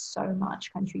vary so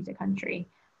much country to country.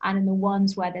 And in the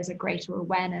ones where there's a greater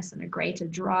awareness and a greater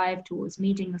drive towards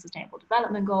meeting the sustainable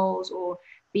development goals or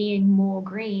being more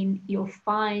green, you'll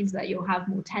find that you'll have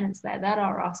more tenants there that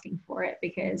are asking for it,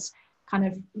 because kind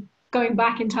of going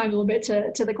back in time a little bit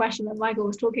to the question that Michael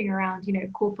was talking around, you know,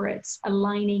 corporates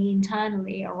aligning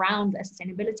internally around their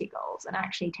sustainability goals and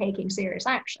actually taking serious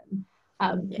action.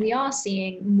 We are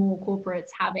seeing more corporates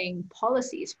having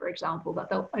policies, for example, that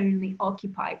they'll only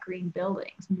occupy green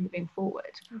buildings moving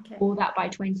forward, or that by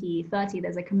 2030,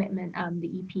 there's a commitment,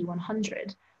 the EP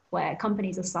 100, where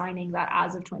companies are signing that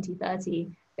as of 2030,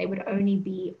 they would only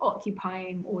be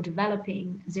occupying or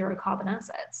developing zero carbon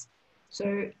assets.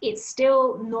 So it's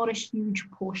still not a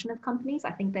huge portion of companies.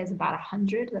 I think there's about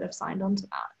 100 that have signed on to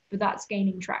that, but that's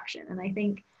gaining traction. And I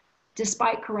think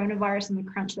despite coronavirus and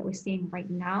the crunch that we're seeing right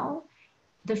now,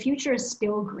 the future is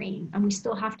still green and we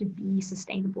still have to be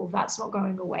sustainable. That's not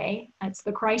going away. It's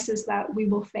the crisis that we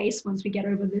will face once we get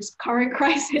over this current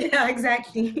crisis. Yeah,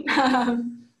 exactly.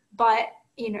 But,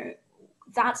 you know,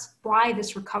 that's why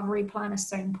this recovery plan is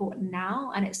so important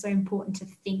now. And it's so important to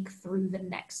think through the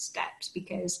next steps,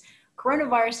 because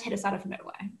coronavirus hit us out of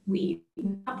nowhere. We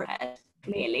never prepared,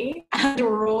 clearly, and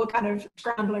we're all kind of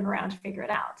scrambling around to figure it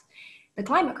out. The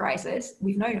climate crisis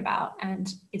we've known about,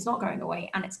 and it's not going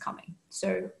away, and it's coming.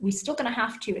 So we're still going to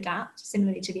have to adapt,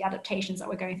 similarly to the adaptations that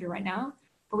we're going through right now,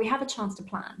 but we have a chance to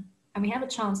plan, and we have a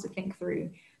chance to think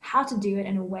through how to do it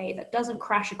in a way that doesn't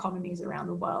crash economies around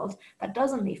the world, that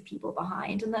doesn't leave people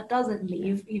behind, and that doesn't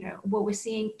leave, you know, what we're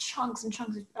seeing chunks and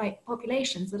chunks of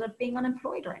populations that are being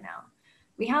unemployed right now.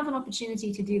 We have an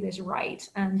opportunity to do this right,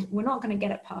 and we're not going to get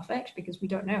it perfect because we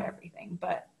don't know everything,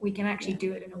 but we can actually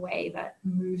do it in a way that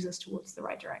moves us towards the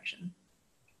right direction.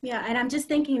 Yeah, and I'm just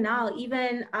thinking now,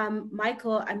 even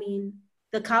Michael, I mean,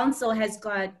 the council has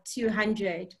got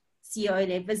 200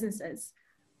 CEO-led businesses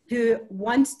who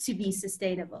want to be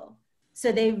sustainable.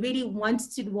 So they really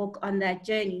want to walk on that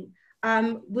journey.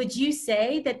 Would you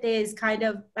say that there's kind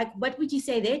of, like, what would you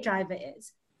say their driver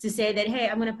is? To say that, hey,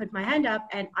 I'm going to put my hand up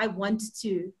and I want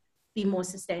to be more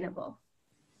sustainable?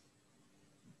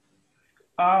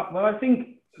 Well, I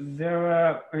think there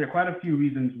are quite a few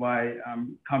reasons why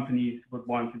companies would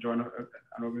want to join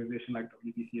an organization like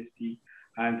WBCST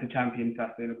and to champion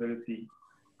sustainability.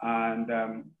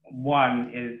 And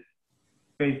one is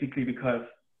basically because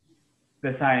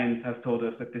the science has told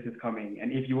us that this is coming.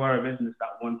 And if you are a business that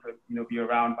wants to, you know, be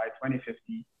around by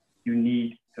 2050, you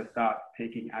need to start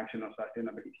taking action on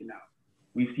sustainability now.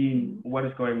 We've seen what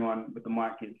is going on with the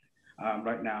markets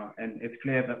right now, and it's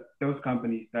clear that those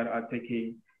companies that are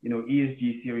taking, you know,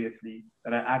 ESG seriously,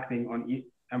 that are acting on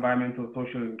environmental,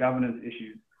 social, and governance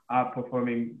issues, are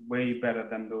performing way better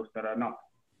than those that are not.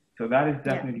 So that is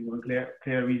definitely one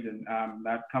clear reason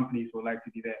that companies would like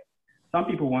to be there. Some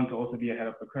people want to also be ahead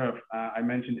of the curve. I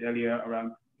mentioned earlier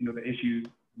around, you know, the issues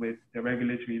with the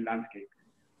regulatory landscape.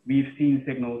 We've seen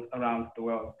signals around the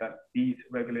world that these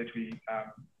regulatory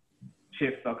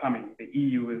shifts are coming. The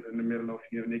EU is in the middle of,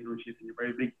 you know, negotiating a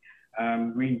very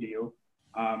big Green Deal,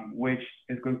 which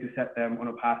is going to set them on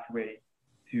a pathway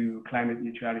to climate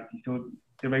neutrality. So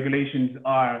the regulations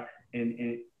are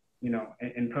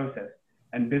in process,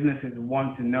 and businesses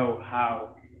want to know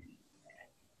how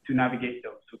to navigate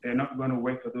those. So they're not going to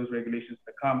wait for those regulations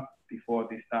to come before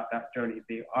they start that journey.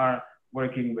 They are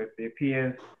working with their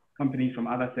peers, companies from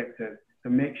other sectors, to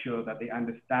make sure that they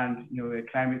understand, you know, the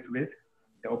climate risk,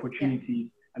 the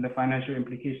opportunities, and the financial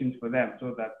implications for them,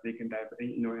 so that they can,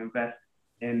 you know, invest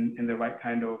in the right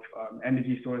kind of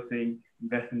energy sourcing,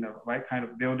 invest in the right kind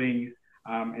of buildings,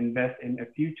 invest in a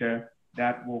future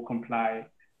that will comply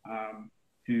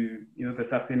to, you know, the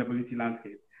sustainability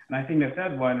landscape. And I think the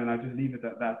third one, and I'll just leave it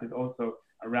at that, is also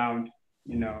around,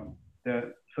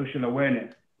 the social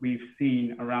awareness we've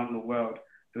seen around the world,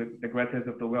 the Gretas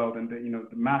of the world, and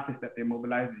the masses that they're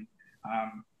mobilizing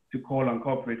to call on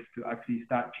corporates to actually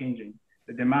start changing.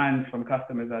 The demands from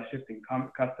customers are shifting.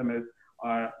 Customers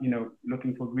are,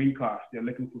 looking for green cars. They're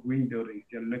looking for green buildings.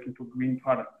 They're looking for green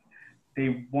products.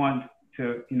 They want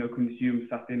to, consume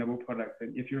sustainable products.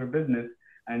 And if you're a business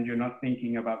and you're not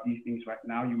thinking about these things right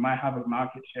now, you might have a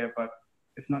market share, but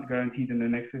it's not guaranteed in the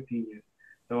next 15 years.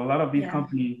 So a lot of these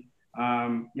companies,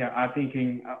 are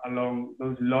thinking along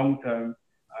those long-term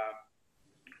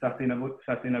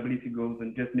sustainability goals,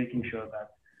 and just making sure that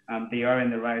they are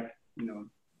in the right,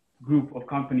 group of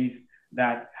companies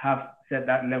that have set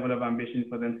that level of ambition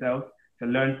for themselves, to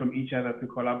learn from each other, to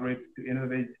collaborate, to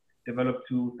innovate, develop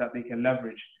tools that they can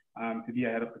leverage to be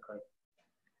ahead of the curve.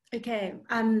 Okay,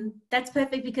 that's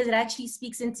perfect, because it actually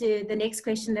speaks into the next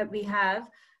question that we have.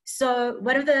 So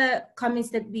one of the comments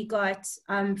that we got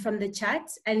from the chat,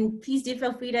 and please do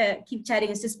feel free to keep chatting,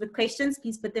 it's just with questions,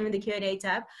 please put them in the Q&A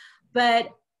tab,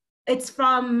 but it's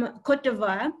from Côte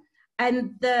d'Ivoire,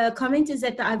 and the comment is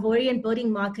that the Ivorian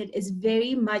building market is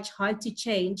very much hard to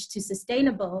change to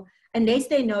sustainable unless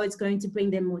they know it's going to bring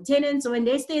them more tenants, or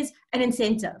unless there's an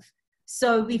incentive.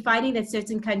 So we're finding that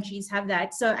certain countries have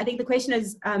that. So I think the question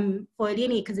is for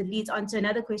Eleni, because it leads on to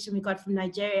another question we got from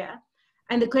Nigeria.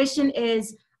 And the question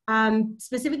is,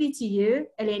 specifically to you,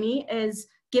 Eleni, is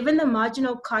given the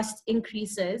marginal cost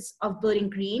increases of building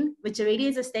green, which already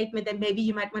is a statement that maybe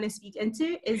you might want to speak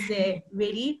into, is there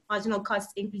really marginal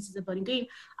cost increases of building green?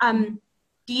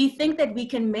 Do you think that we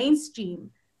can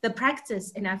mainstream the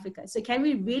practice in Africa? So can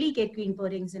we really get green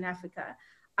buildings in Africa?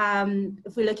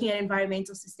 If we're looking at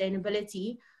environmental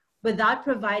sustainability, without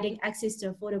providing access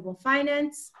to affordable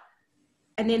finance.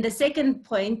 And then the second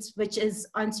point, which is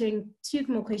answering two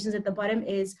more questions at the bottom,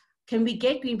 is can we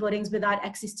get green buildings without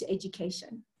access to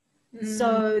education?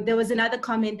 So there was another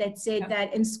comment that said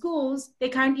that in schools, they're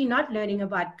currently not learning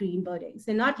about green buildings.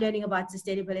 They're not learning about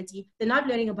sustainability. They're not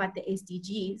learning about the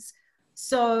SDGs.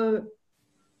 So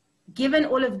given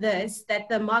all of this, that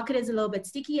the market is a little bit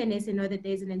sticky unless they know that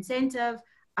there's an incentive,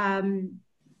 how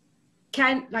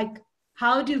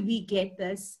do we get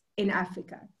this in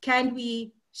Africa? Can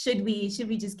we, should we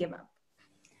just give up?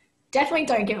 Definitely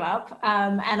don't give up.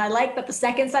 And I like that the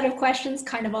second set of questions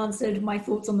kind of answered my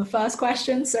thoughts on the first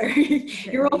question. So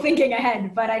you're all thinking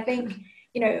ahead. But I think,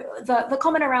 the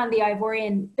comment around the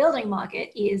Ivorian building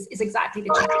market is exactly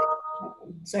the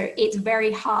challenge. So it's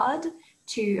very hard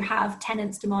to have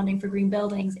tenants demanding for green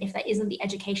buildings if there isn't the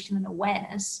education and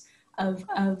awareness of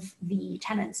the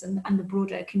tenants and the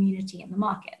broader community in the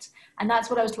market. And that's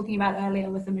what I was talking about earlier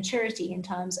with the maturity, in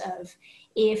terms of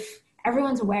if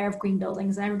everyone's aware of green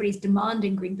buildings and everybody's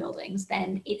demanding green buildings,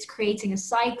 then it's creating a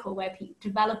cycle where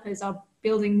developers are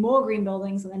building more green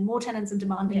buildings, and then more tenants are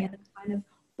demanding it, and it's kind of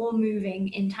all moving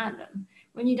in tandem.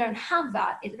 When you don't have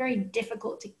that, it's very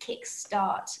difficult to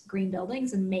kickstart green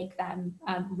buildings and make them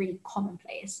really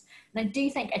commonplace. And I do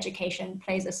think education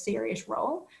plays a serious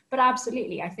role, but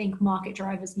absolutely, I think market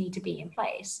drivers need to be in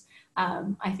place.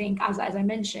 I think, as I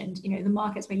mentioned, the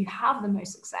markets where you have the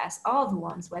most success are the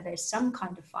ones where there's some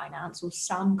kind of finance or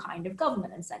some kind of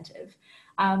government incentive.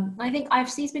 I think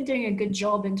IFC's been doing a good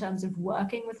job in terms of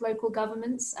working with local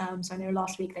governments. So I know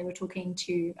last week they were talking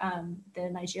to the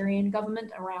Nigerian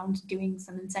government around doing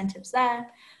some incentives there.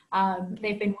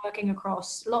 They've been working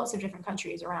across lots of different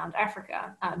countries around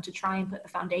Africa to try and put the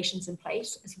foundations in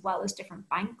place, as well as different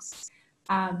banks.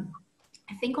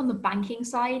 I think on the banking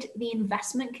side, the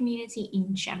investment community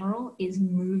in general is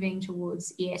moving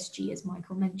towards ESG, as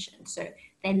Michael mentioned. So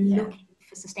they're looking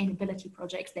for sustainability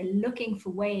projects. They're looking for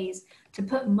ways to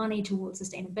put money towards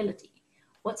sustainability.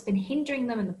 What's been hindering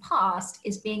them in the past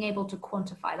is being able to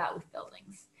quantify that with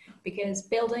buildings, because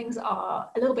buildings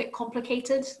are a little bit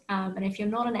complicated. And if you're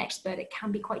not an expert, it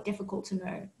can be quite difficult to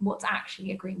know what's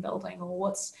actually a green building, or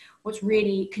what's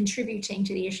really contributing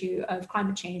to the issue of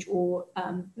climate change, or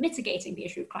mitigating the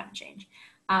issue of climate change.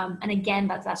 And again,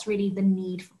 that's really the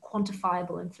need for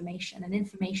quantifiable information, and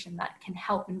information that can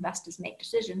help investors make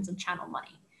decisions and channel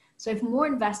money. So if more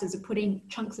investors are putting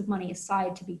chunks of money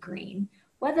aside to be green,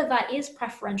 whether that is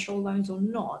preferential loans or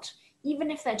not, even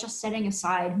if they're just setting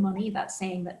aside money that's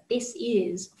saying that this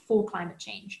is for climate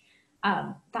change,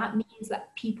 that means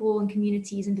that people and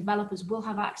communities and developers will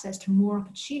have access to more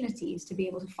opportunities to be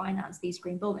able to finance these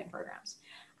green building programs.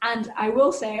 And I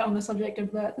will say, on the subject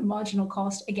of the marginal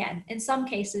cost, again, in some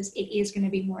cases it is going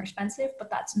to be more expensive, but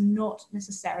that's not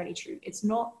necessarily true. It's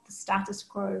not the status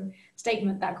quo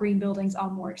statement that green buildings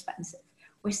are more expensive.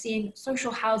 We're seeing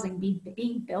social housing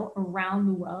being built around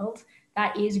the world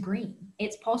that is green.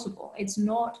 It's possible. It's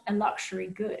not a luxury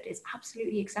good. It's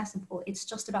absolutely accessible. It's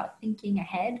just about thinking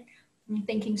ahead and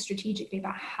thinking strategically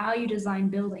about how you design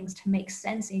buildings to make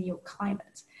sense in your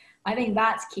climate. I think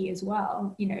that's key as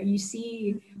well. You know, you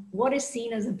see what is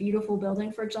seen as a beautiful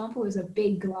building, for example, is a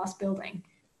big glass building.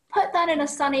 Put that in a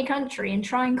sunny country and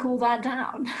try and cool that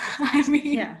down. I mean,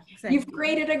 yeah, exactly. You've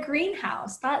created a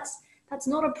greenhouse. That's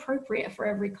not appropriate for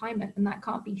every climate, and that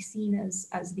can't be seen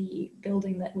as the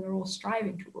building that we're all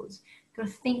striving towards. You've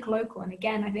got to think local. And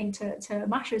again, I think to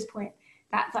Masha's point,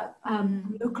 that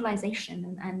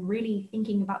localization and really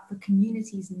thinking about the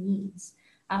community's needs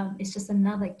is just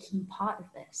another key part of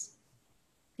this.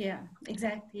 Yeah,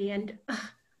 exactly. And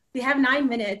we have 9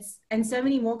 minutes and so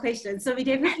many more questions. So we're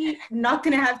definitely not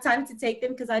going to have time to take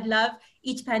them, because I'd love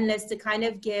each panelist to kind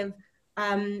of give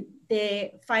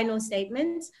their final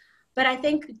statements. But I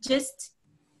think just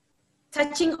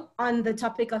touching on the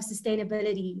topic of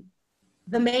sustainability,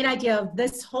 the main idea of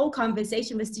this whole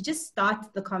conversation was to just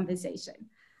start the conversation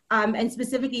and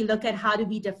specifically look at how do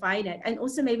we define it. And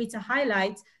also maybe to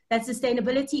highlight that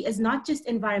sustainability is not just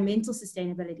environmental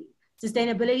sustainability.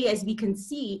 Sustainability, as we can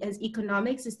see, is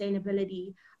economic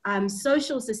sustainability,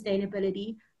 social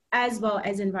sustainability, as well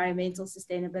as environmental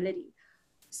sustainability.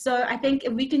 So I think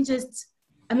if we can just,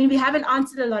 I mean, we haven't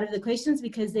answered a lot of the questions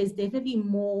because there's definitely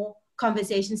more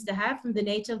conversations to have. From the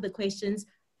nature of the questions,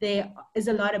 there is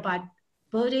a lot about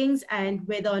buildings and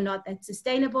whether or not that's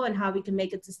sustainable and how we can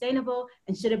make it sustainable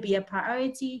and should it be a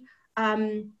priority.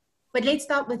 But let's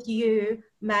start with you,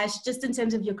 Mash, just in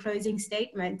terms of your closing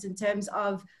statement, in terms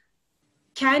of,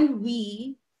 can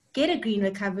we get a green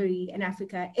recovery in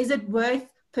Africa? Is it worth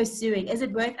pursuing? Is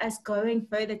it worth us going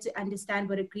further to understand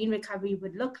what a green recovery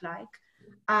would look like?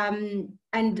 And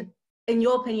in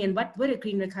your opinion, what would a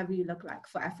green recovery look like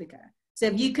for Africa? So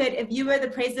if you were the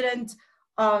president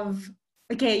of,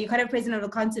 okay, you're kind of president of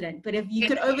a continent, but if you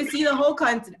could oversee the whole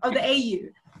continent, of the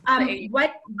AU,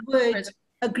 what would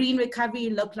a green recovery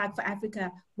look like for Africa?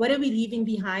 What are we leaving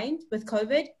behind with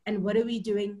COVID, and what are we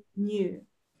doing new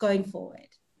going forward?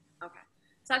 Okay,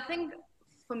 so I think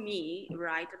for me,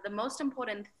 right, the most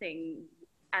important thing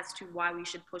as to why we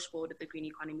should push forward with the green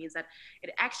economy is that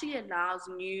it actually allows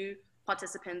new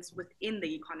participants within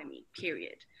the economy,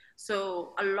 period.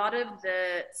 So a lot of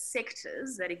the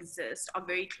sectors that exist are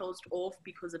very closed off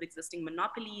because of existing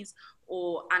monopolies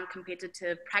or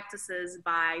uncompetitive practices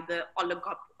by the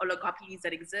oligopolies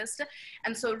that exist.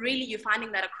 And so really you're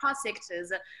finding that across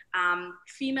sectors,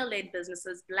 female-led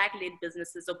businesses, Black-led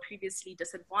businesses, or previously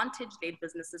disadvantaged-led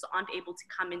businesses aren't able to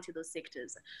come into those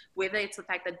sectors. Whether it's the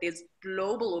fact that there's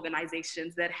global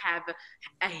organizations that have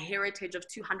a heritage of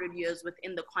 200 years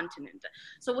within the continent.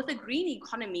 So with the green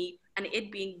economy, and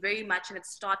it being very much in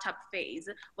its startup phase,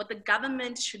 what the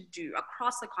government should do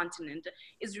across the continent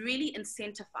is really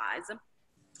incentivize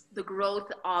the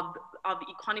growth of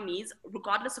economies,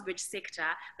 regardless of which sector,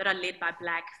 that are led by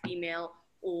Black, female,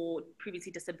 or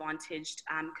previously disadvantaged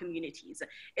communities.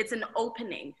 It's an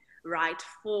opening, right,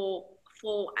 for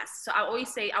us. So I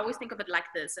always think of it like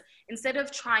this: instead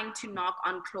of trying to knock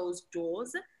on closed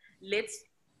doors, let's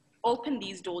open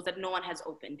these doors that no one has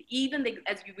opened. Even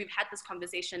as we've had this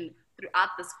conversation throughout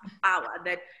this hour,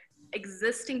 that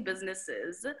existing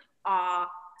businesses are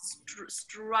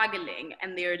struggling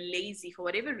and they're lazy for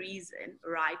whatever reason,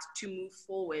 right, to move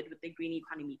forward with the green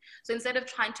economy. So instead of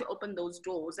trying to open those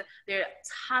doors, there are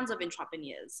tons of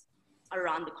entrepreneurs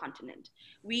around the continent.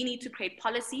 We need to create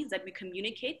policies that we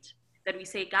communicate, that we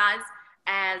say, guys,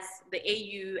 as the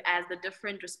AU, as the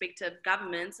different respective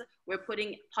governments, we're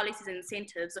putting policies and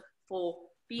incentives for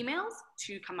females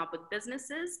to come up with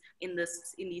businesses in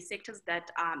these sectors that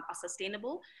are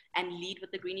sustainable and lead with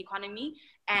the green economy.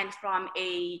 And from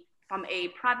a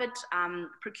private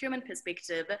procurement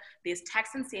perspective, there's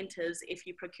tax incentives if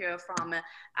you procure from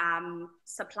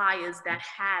suppliers that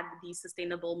have these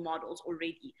sustainable models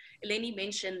already. Eleni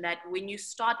mentioned that when you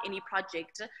start any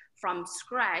project from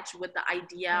scratch with the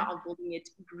idea of building it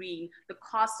green, the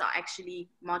costs are actually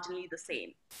marginally the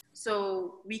same.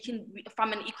 So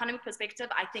from an economic perspective,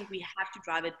 I think we have to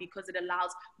drive it because it allows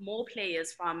more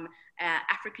players from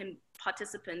African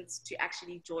participants to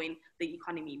actually join the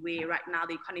economy, where right now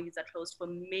the economies are closed for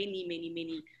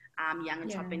many young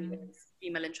entrepreneurs,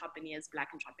 female entrepreneurs, Black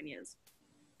entrepreneurs.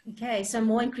 Okay, so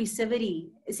more inclusivity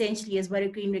essentially is what a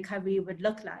green recovery would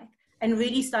look like, and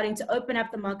really starting to open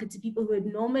up the market to people who would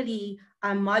normally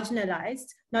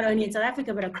marginalized, not only in South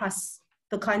Africa, but across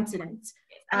the continent.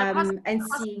 And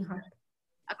seeing how...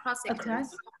 Across sectors.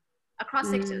 across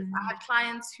sectors. I have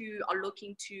clients who are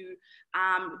looking to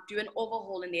do an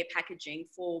overhaul in their packaging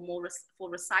for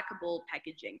recyclable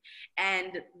packaging,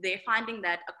 and they're finding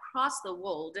that across the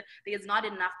world there's not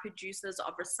enough producers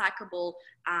of recyclable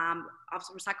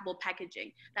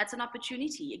packaging. That's an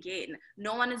opportunity. Again,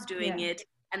 no one is doing it.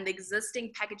 And the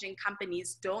existing packaging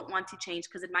companies don't want to change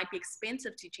because it might be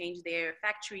expensive to change their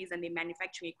factories and their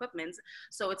manufacturing equipment.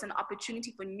 So it's an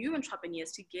opportunity for new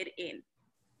entrepreneurs to get in.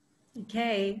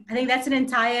 Okay, I think that's an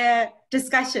entire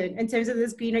discussion in terms of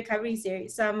this green recovery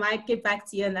series. So I might get back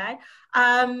to you on that.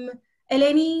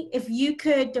 Eleni, if you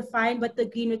could define what the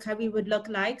green recovery would look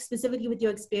like, specifically with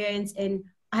your experience in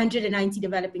 190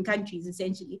 developing countries,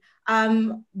 essentially,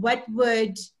 what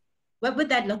would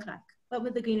that look like? What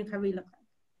would the green recovery look like?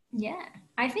 Yeah,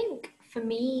 I think for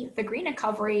me, the green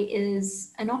recovery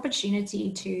is an opportunity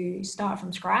to start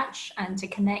from scratch and to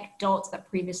connect dots that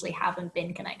previously haven't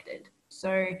been connected.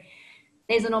 So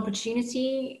there's an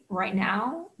opportunity right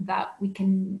now that we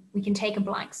can take a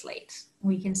blank slate.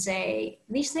 We can say,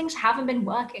 these things haven't been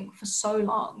working for so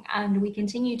long, and we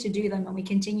continue to do them, and we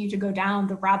continue to go down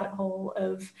the rabbit hole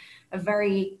of a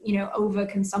very,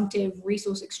 over-consumptive,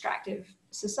 resource extractive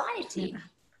society.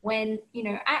 When,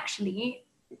 actually,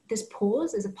 this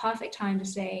pause is a perfect time to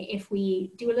say, if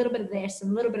we do a little bit of this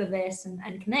and a little bit of this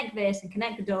and connect this and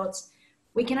connect the dots,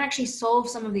 we can actually solve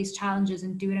some of these challenges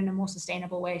and do it in a more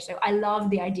sustainable way. So I love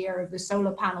the idea of the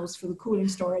solar panels for the cooling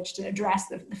storage to address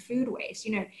the food waste.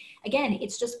 Again,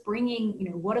 it's just bringing,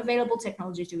 what available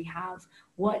technologies do we have?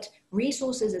 What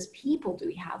resources as people do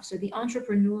we have? So the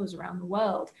entrepreneurs around the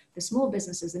world, the small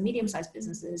businesses, the medium-sized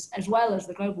businesses, as well as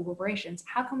the global corporations,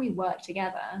 how can we work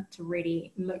together to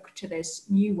really look to this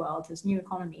new world, this new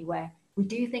economy where we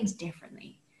do things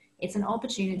differently? It's an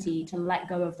opportunity to let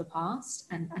go of the past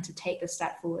and to take a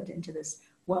step forward into this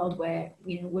world where,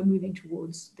 we're moving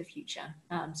towards the future.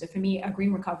 So for me, a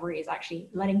green recovery is actually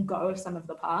letting go of some of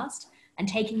the past and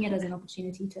taking it as an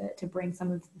opportunity to bring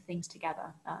some of the things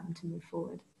together to move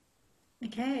forward.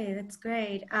 Okay, that's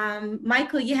great.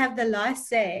 Michael, you have the last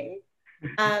say.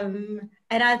 And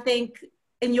I think,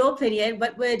 in your opinion,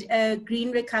 what would a green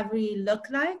recovery look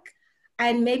like?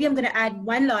 And maybe I'm going to add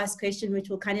one last question, which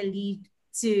will kind of lead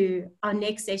to our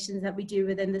next sessions that we do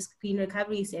within this green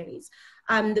recovery series.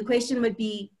 The question would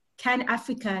be, can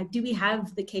Africa, do we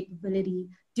have the capability,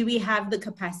 do we have the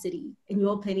capacity, in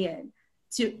your opinion,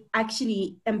 to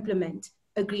actually implement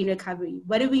a green recovery?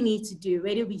 What do we need to do?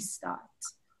 Where do we start?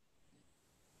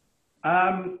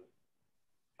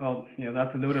 Well,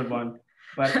 that's a loaded one.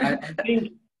 But I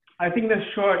think the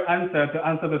short answer to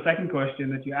answer the second question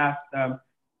that you asked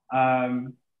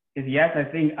is yes. I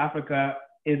think Africa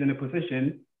is in a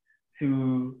position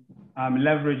to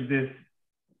leverage this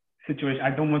situation. I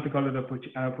don't want to call it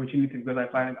an opportunity because I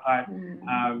find it hard.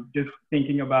 Just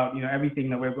thinking about everything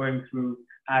that we're going through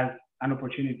as an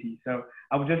opportunity. So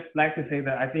I would just like to say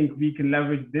that I think we can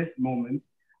leverage this moment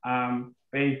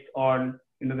based on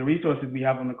the resources we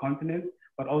have on the continent,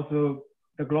 but also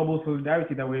the global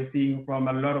solidarity that we're seeing from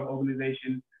a lot of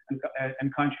organizations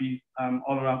and countries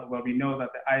all around the world. We know that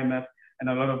the IMF and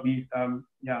a lot of these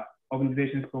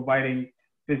organizations providing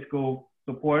fiscal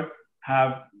support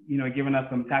have given us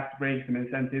some tax breaks and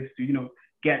incentives to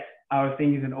get our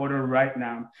things in order right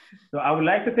now. So I would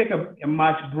like to take a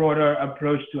much broader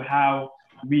approach to how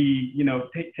we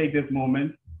take this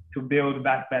moment to build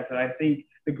back better. I think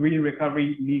the green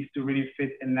recovery needs to really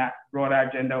fit in that broader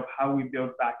agenda of how we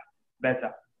build back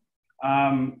better.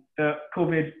 The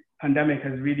COVID pandemic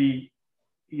has really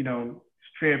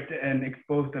stripped and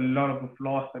exposed a lot of the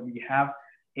flaws that we have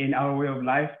in our way of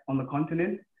life on the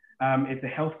continent. It's a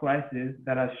health crisis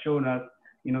that has shown us,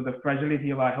 the fragility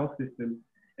of our health system.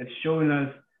 It's shown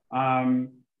us,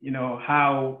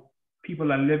 how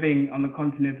people are living on the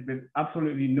continent with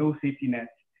absolutely no safety net.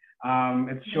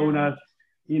 It's shown us,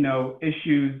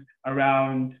 issues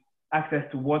around access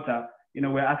to water.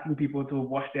 We're asking people to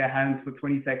wash their hands for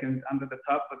 20 seconds under the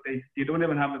tub, but they don't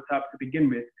even have a tub to begin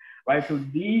with, right? So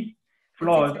these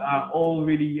flaws are all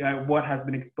really what has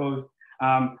been exposed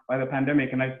by the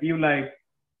pandemic. And I feel like,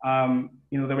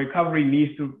 the recovery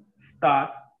needs to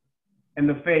start in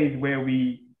the phase where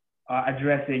we are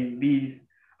addressing these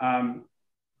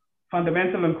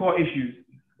fundamental and core issues,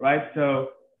 right? So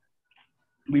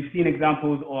we've seen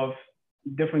examples of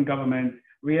different governments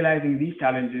realizing these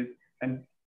challenges and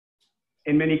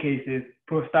in many cases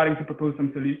starting to propose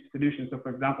some solutions. So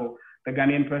for example, the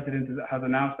Ghanaian president has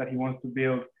announced that he wants to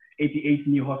build 88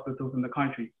 new hospitals in the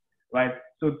country, right?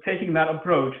 So taking that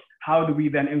approach, how do we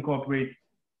then incorporate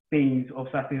things of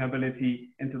sustainability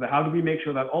into how do we make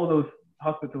sure that all those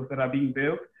hospitals that are being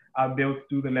built are built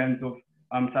through the lens of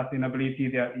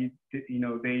sustainability.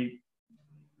 They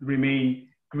remain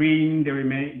green. They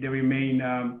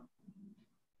remain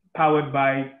powered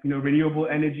by renewable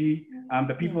energy.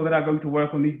 The people that are going to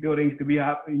work on these buildings, we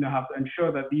have to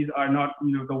ensure that these are not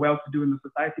the well-to-do in the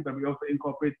society, but we also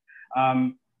incorporate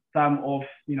some of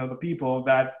the people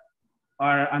that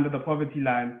are under the poverty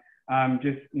line,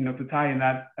 just to tie in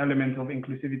that element of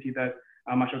inclusivity that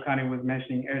Mashokane was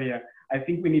mentioning earlier. I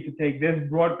think we need to take this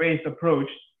broad-based approach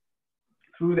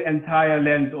through the entire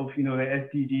lens of the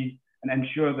SDGs and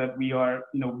ensure that we are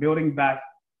building back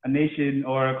a nation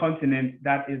or a continent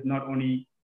that is not only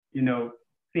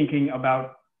thinking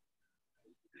about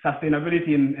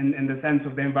sustainability in the sense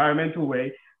of the environmental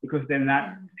way, because then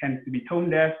that tends to be tone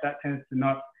deaf, that tends to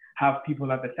not have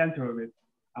people at the center of it.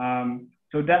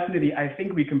 So definitely, I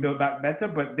think we can build back better,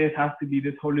 but this has to be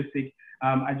this holistic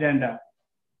agenda.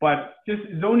 But just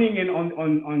zoning in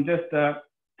on just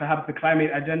perhaps the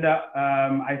climate agenda,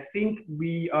 I think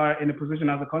we are in a position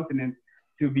as a continent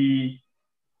to be,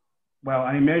 well,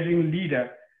 an emerging leader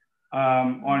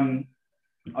on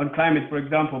climate, for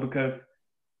example, because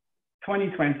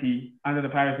 2020, under the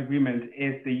Paris Agreement,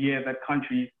 is the year that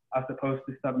countries are supposed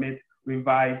to submit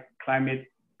revised climate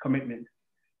commitments,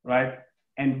 right?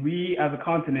 And we as a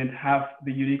continent have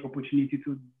the unique opportunity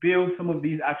to build some of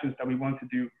these actions that we want to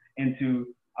do into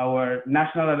our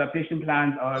national adaptation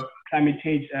plans, our climate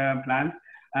change plans,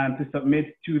 to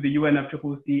submit to the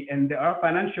UNFCCC. And there are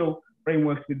financial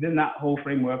frameworks within that whole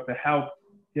framework to help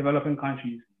developing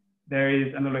countries. There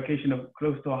is an allocation of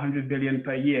close to 100 billion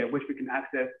per year, which we can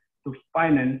access to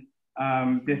finance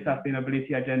this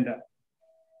sustainability agenda.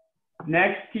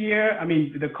 Next year, I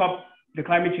mean, the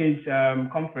climate change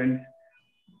conference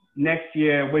next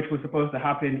year, which was supposed to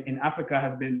happen in Africa,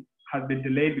 has been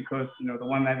delayed because the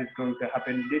one that is going to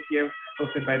happen this year,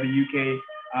 hosted by the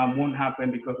UK, won't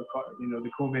happen because of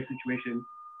the COVID situation,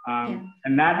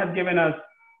 and that has given us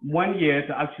 1 year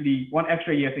to actually, 1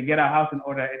 extra year to get our house in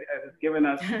order. It has given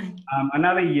us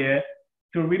another year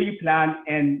to really plan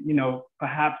and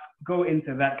perhaps go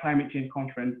into that climate change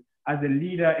conference as a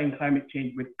leader in climate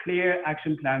change with clear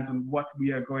action plans on what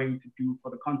we are going to do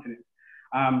for the continent.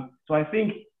 So I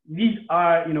think these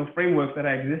are frameworks that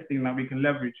are existing that we can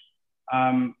leverage.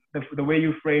 The way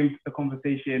you framed the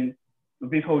conversation,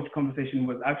 this whole conversation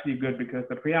was actually good, because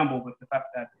the preamble was the fact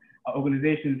that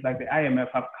organizations like the IMF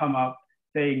have come out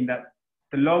saying that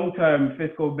the long-term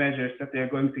fiscal measures that they're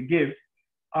going to give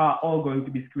are all going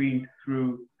to be screened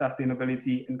through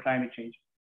sustainability and climate change.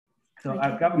 So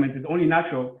as government, it's only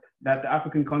natural that the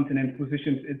African continent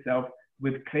positions itself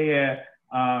with clear,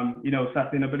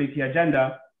 sustainability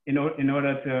agenda in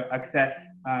order to access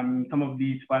some of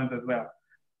these funds as well.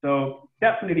 So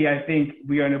definitely, I think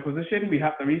we are in a position, we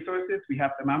have the resources, we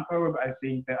have the manpower, but I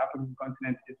think the African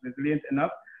continent is resilient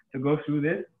enough to go through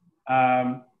this.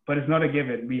 But it's not a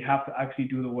given. We have to actually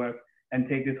do the work and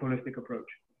take this holistic approach.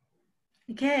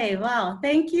 Okay, well,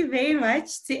 thank you very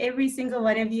much to every single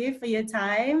one of you for your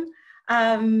time.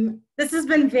 This has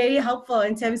been very helpful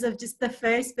in terms of just the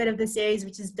first bit of the series,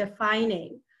 which is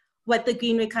defining what the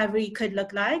green recovery could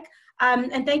look like.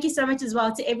 And thank you so much as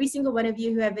well to every single one of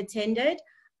you who have attended.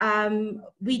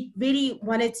 We really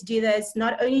wanted to do this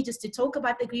not only just to talk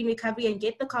about the green recovery and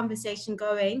get the conversation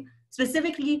going,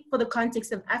 specifically for the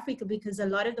context of Africa, because a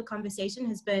lot of the conversation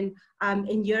has been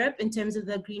in Europe in terms of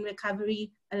the Green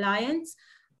Recovery Alliance.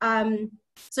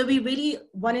 So we really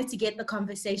wanted to get the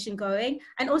conversation going,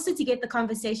 and also to get the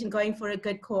conversation going for a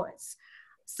good cause.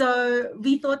 So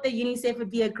we thought that UNICEF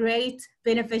would be a great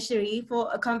beneficiary for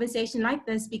a conversation like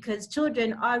this, because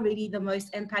children are really the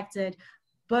most impacted,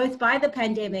 both by the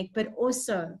pandemic, but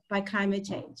also by climate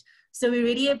change. So we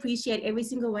really appreciate every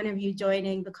single one of you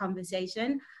joining the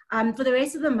conversation. For the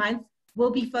rest of the month,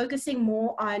 we'll be focusing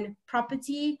more on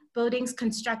property, buildings,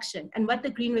 construction, and what the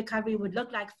green recovery would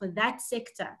look like for that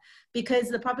sector, because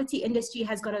the property industry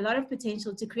has got a lot of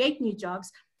potential to create new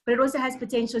jobs, but it also has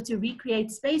potential to recreate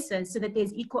spaces so that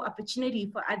there's equal opportunity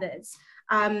for others,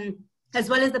 as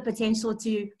well as the potential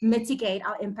to mitigate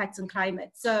our impacts on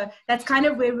climate. So that's kind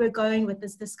of where we're going with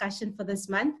this discussion for this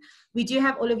month. We do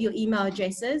have all of your email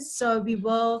addresses, so we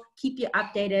will keep you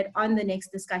updated on the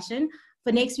next discussion.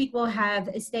 For next week, we'll have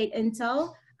Estate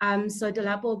Intel. So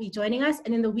Dolapo will be joining us.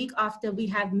 And in the week after, we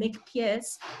have Mick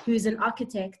Pierce, who's an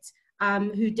architect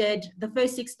who did the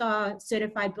first 6-star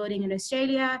certified building in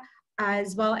Australia,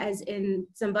 as well as in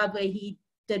Zimbabwe. He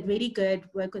did really good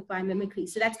work with biomimicry.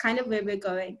 So that's kind of where we're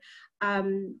going.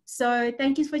 So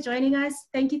thank you for joining us.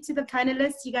 Thank you to the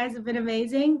panelists. You guys have been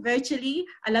amazing virtually.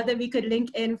 I love that we could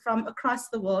link in from across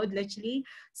the world, literally.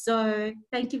 So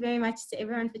thank you very much to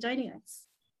everyone for joining us.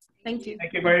 Thank you.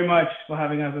 Thank you very much for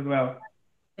having us as well.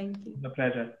 Thank you. It's a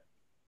pleasure.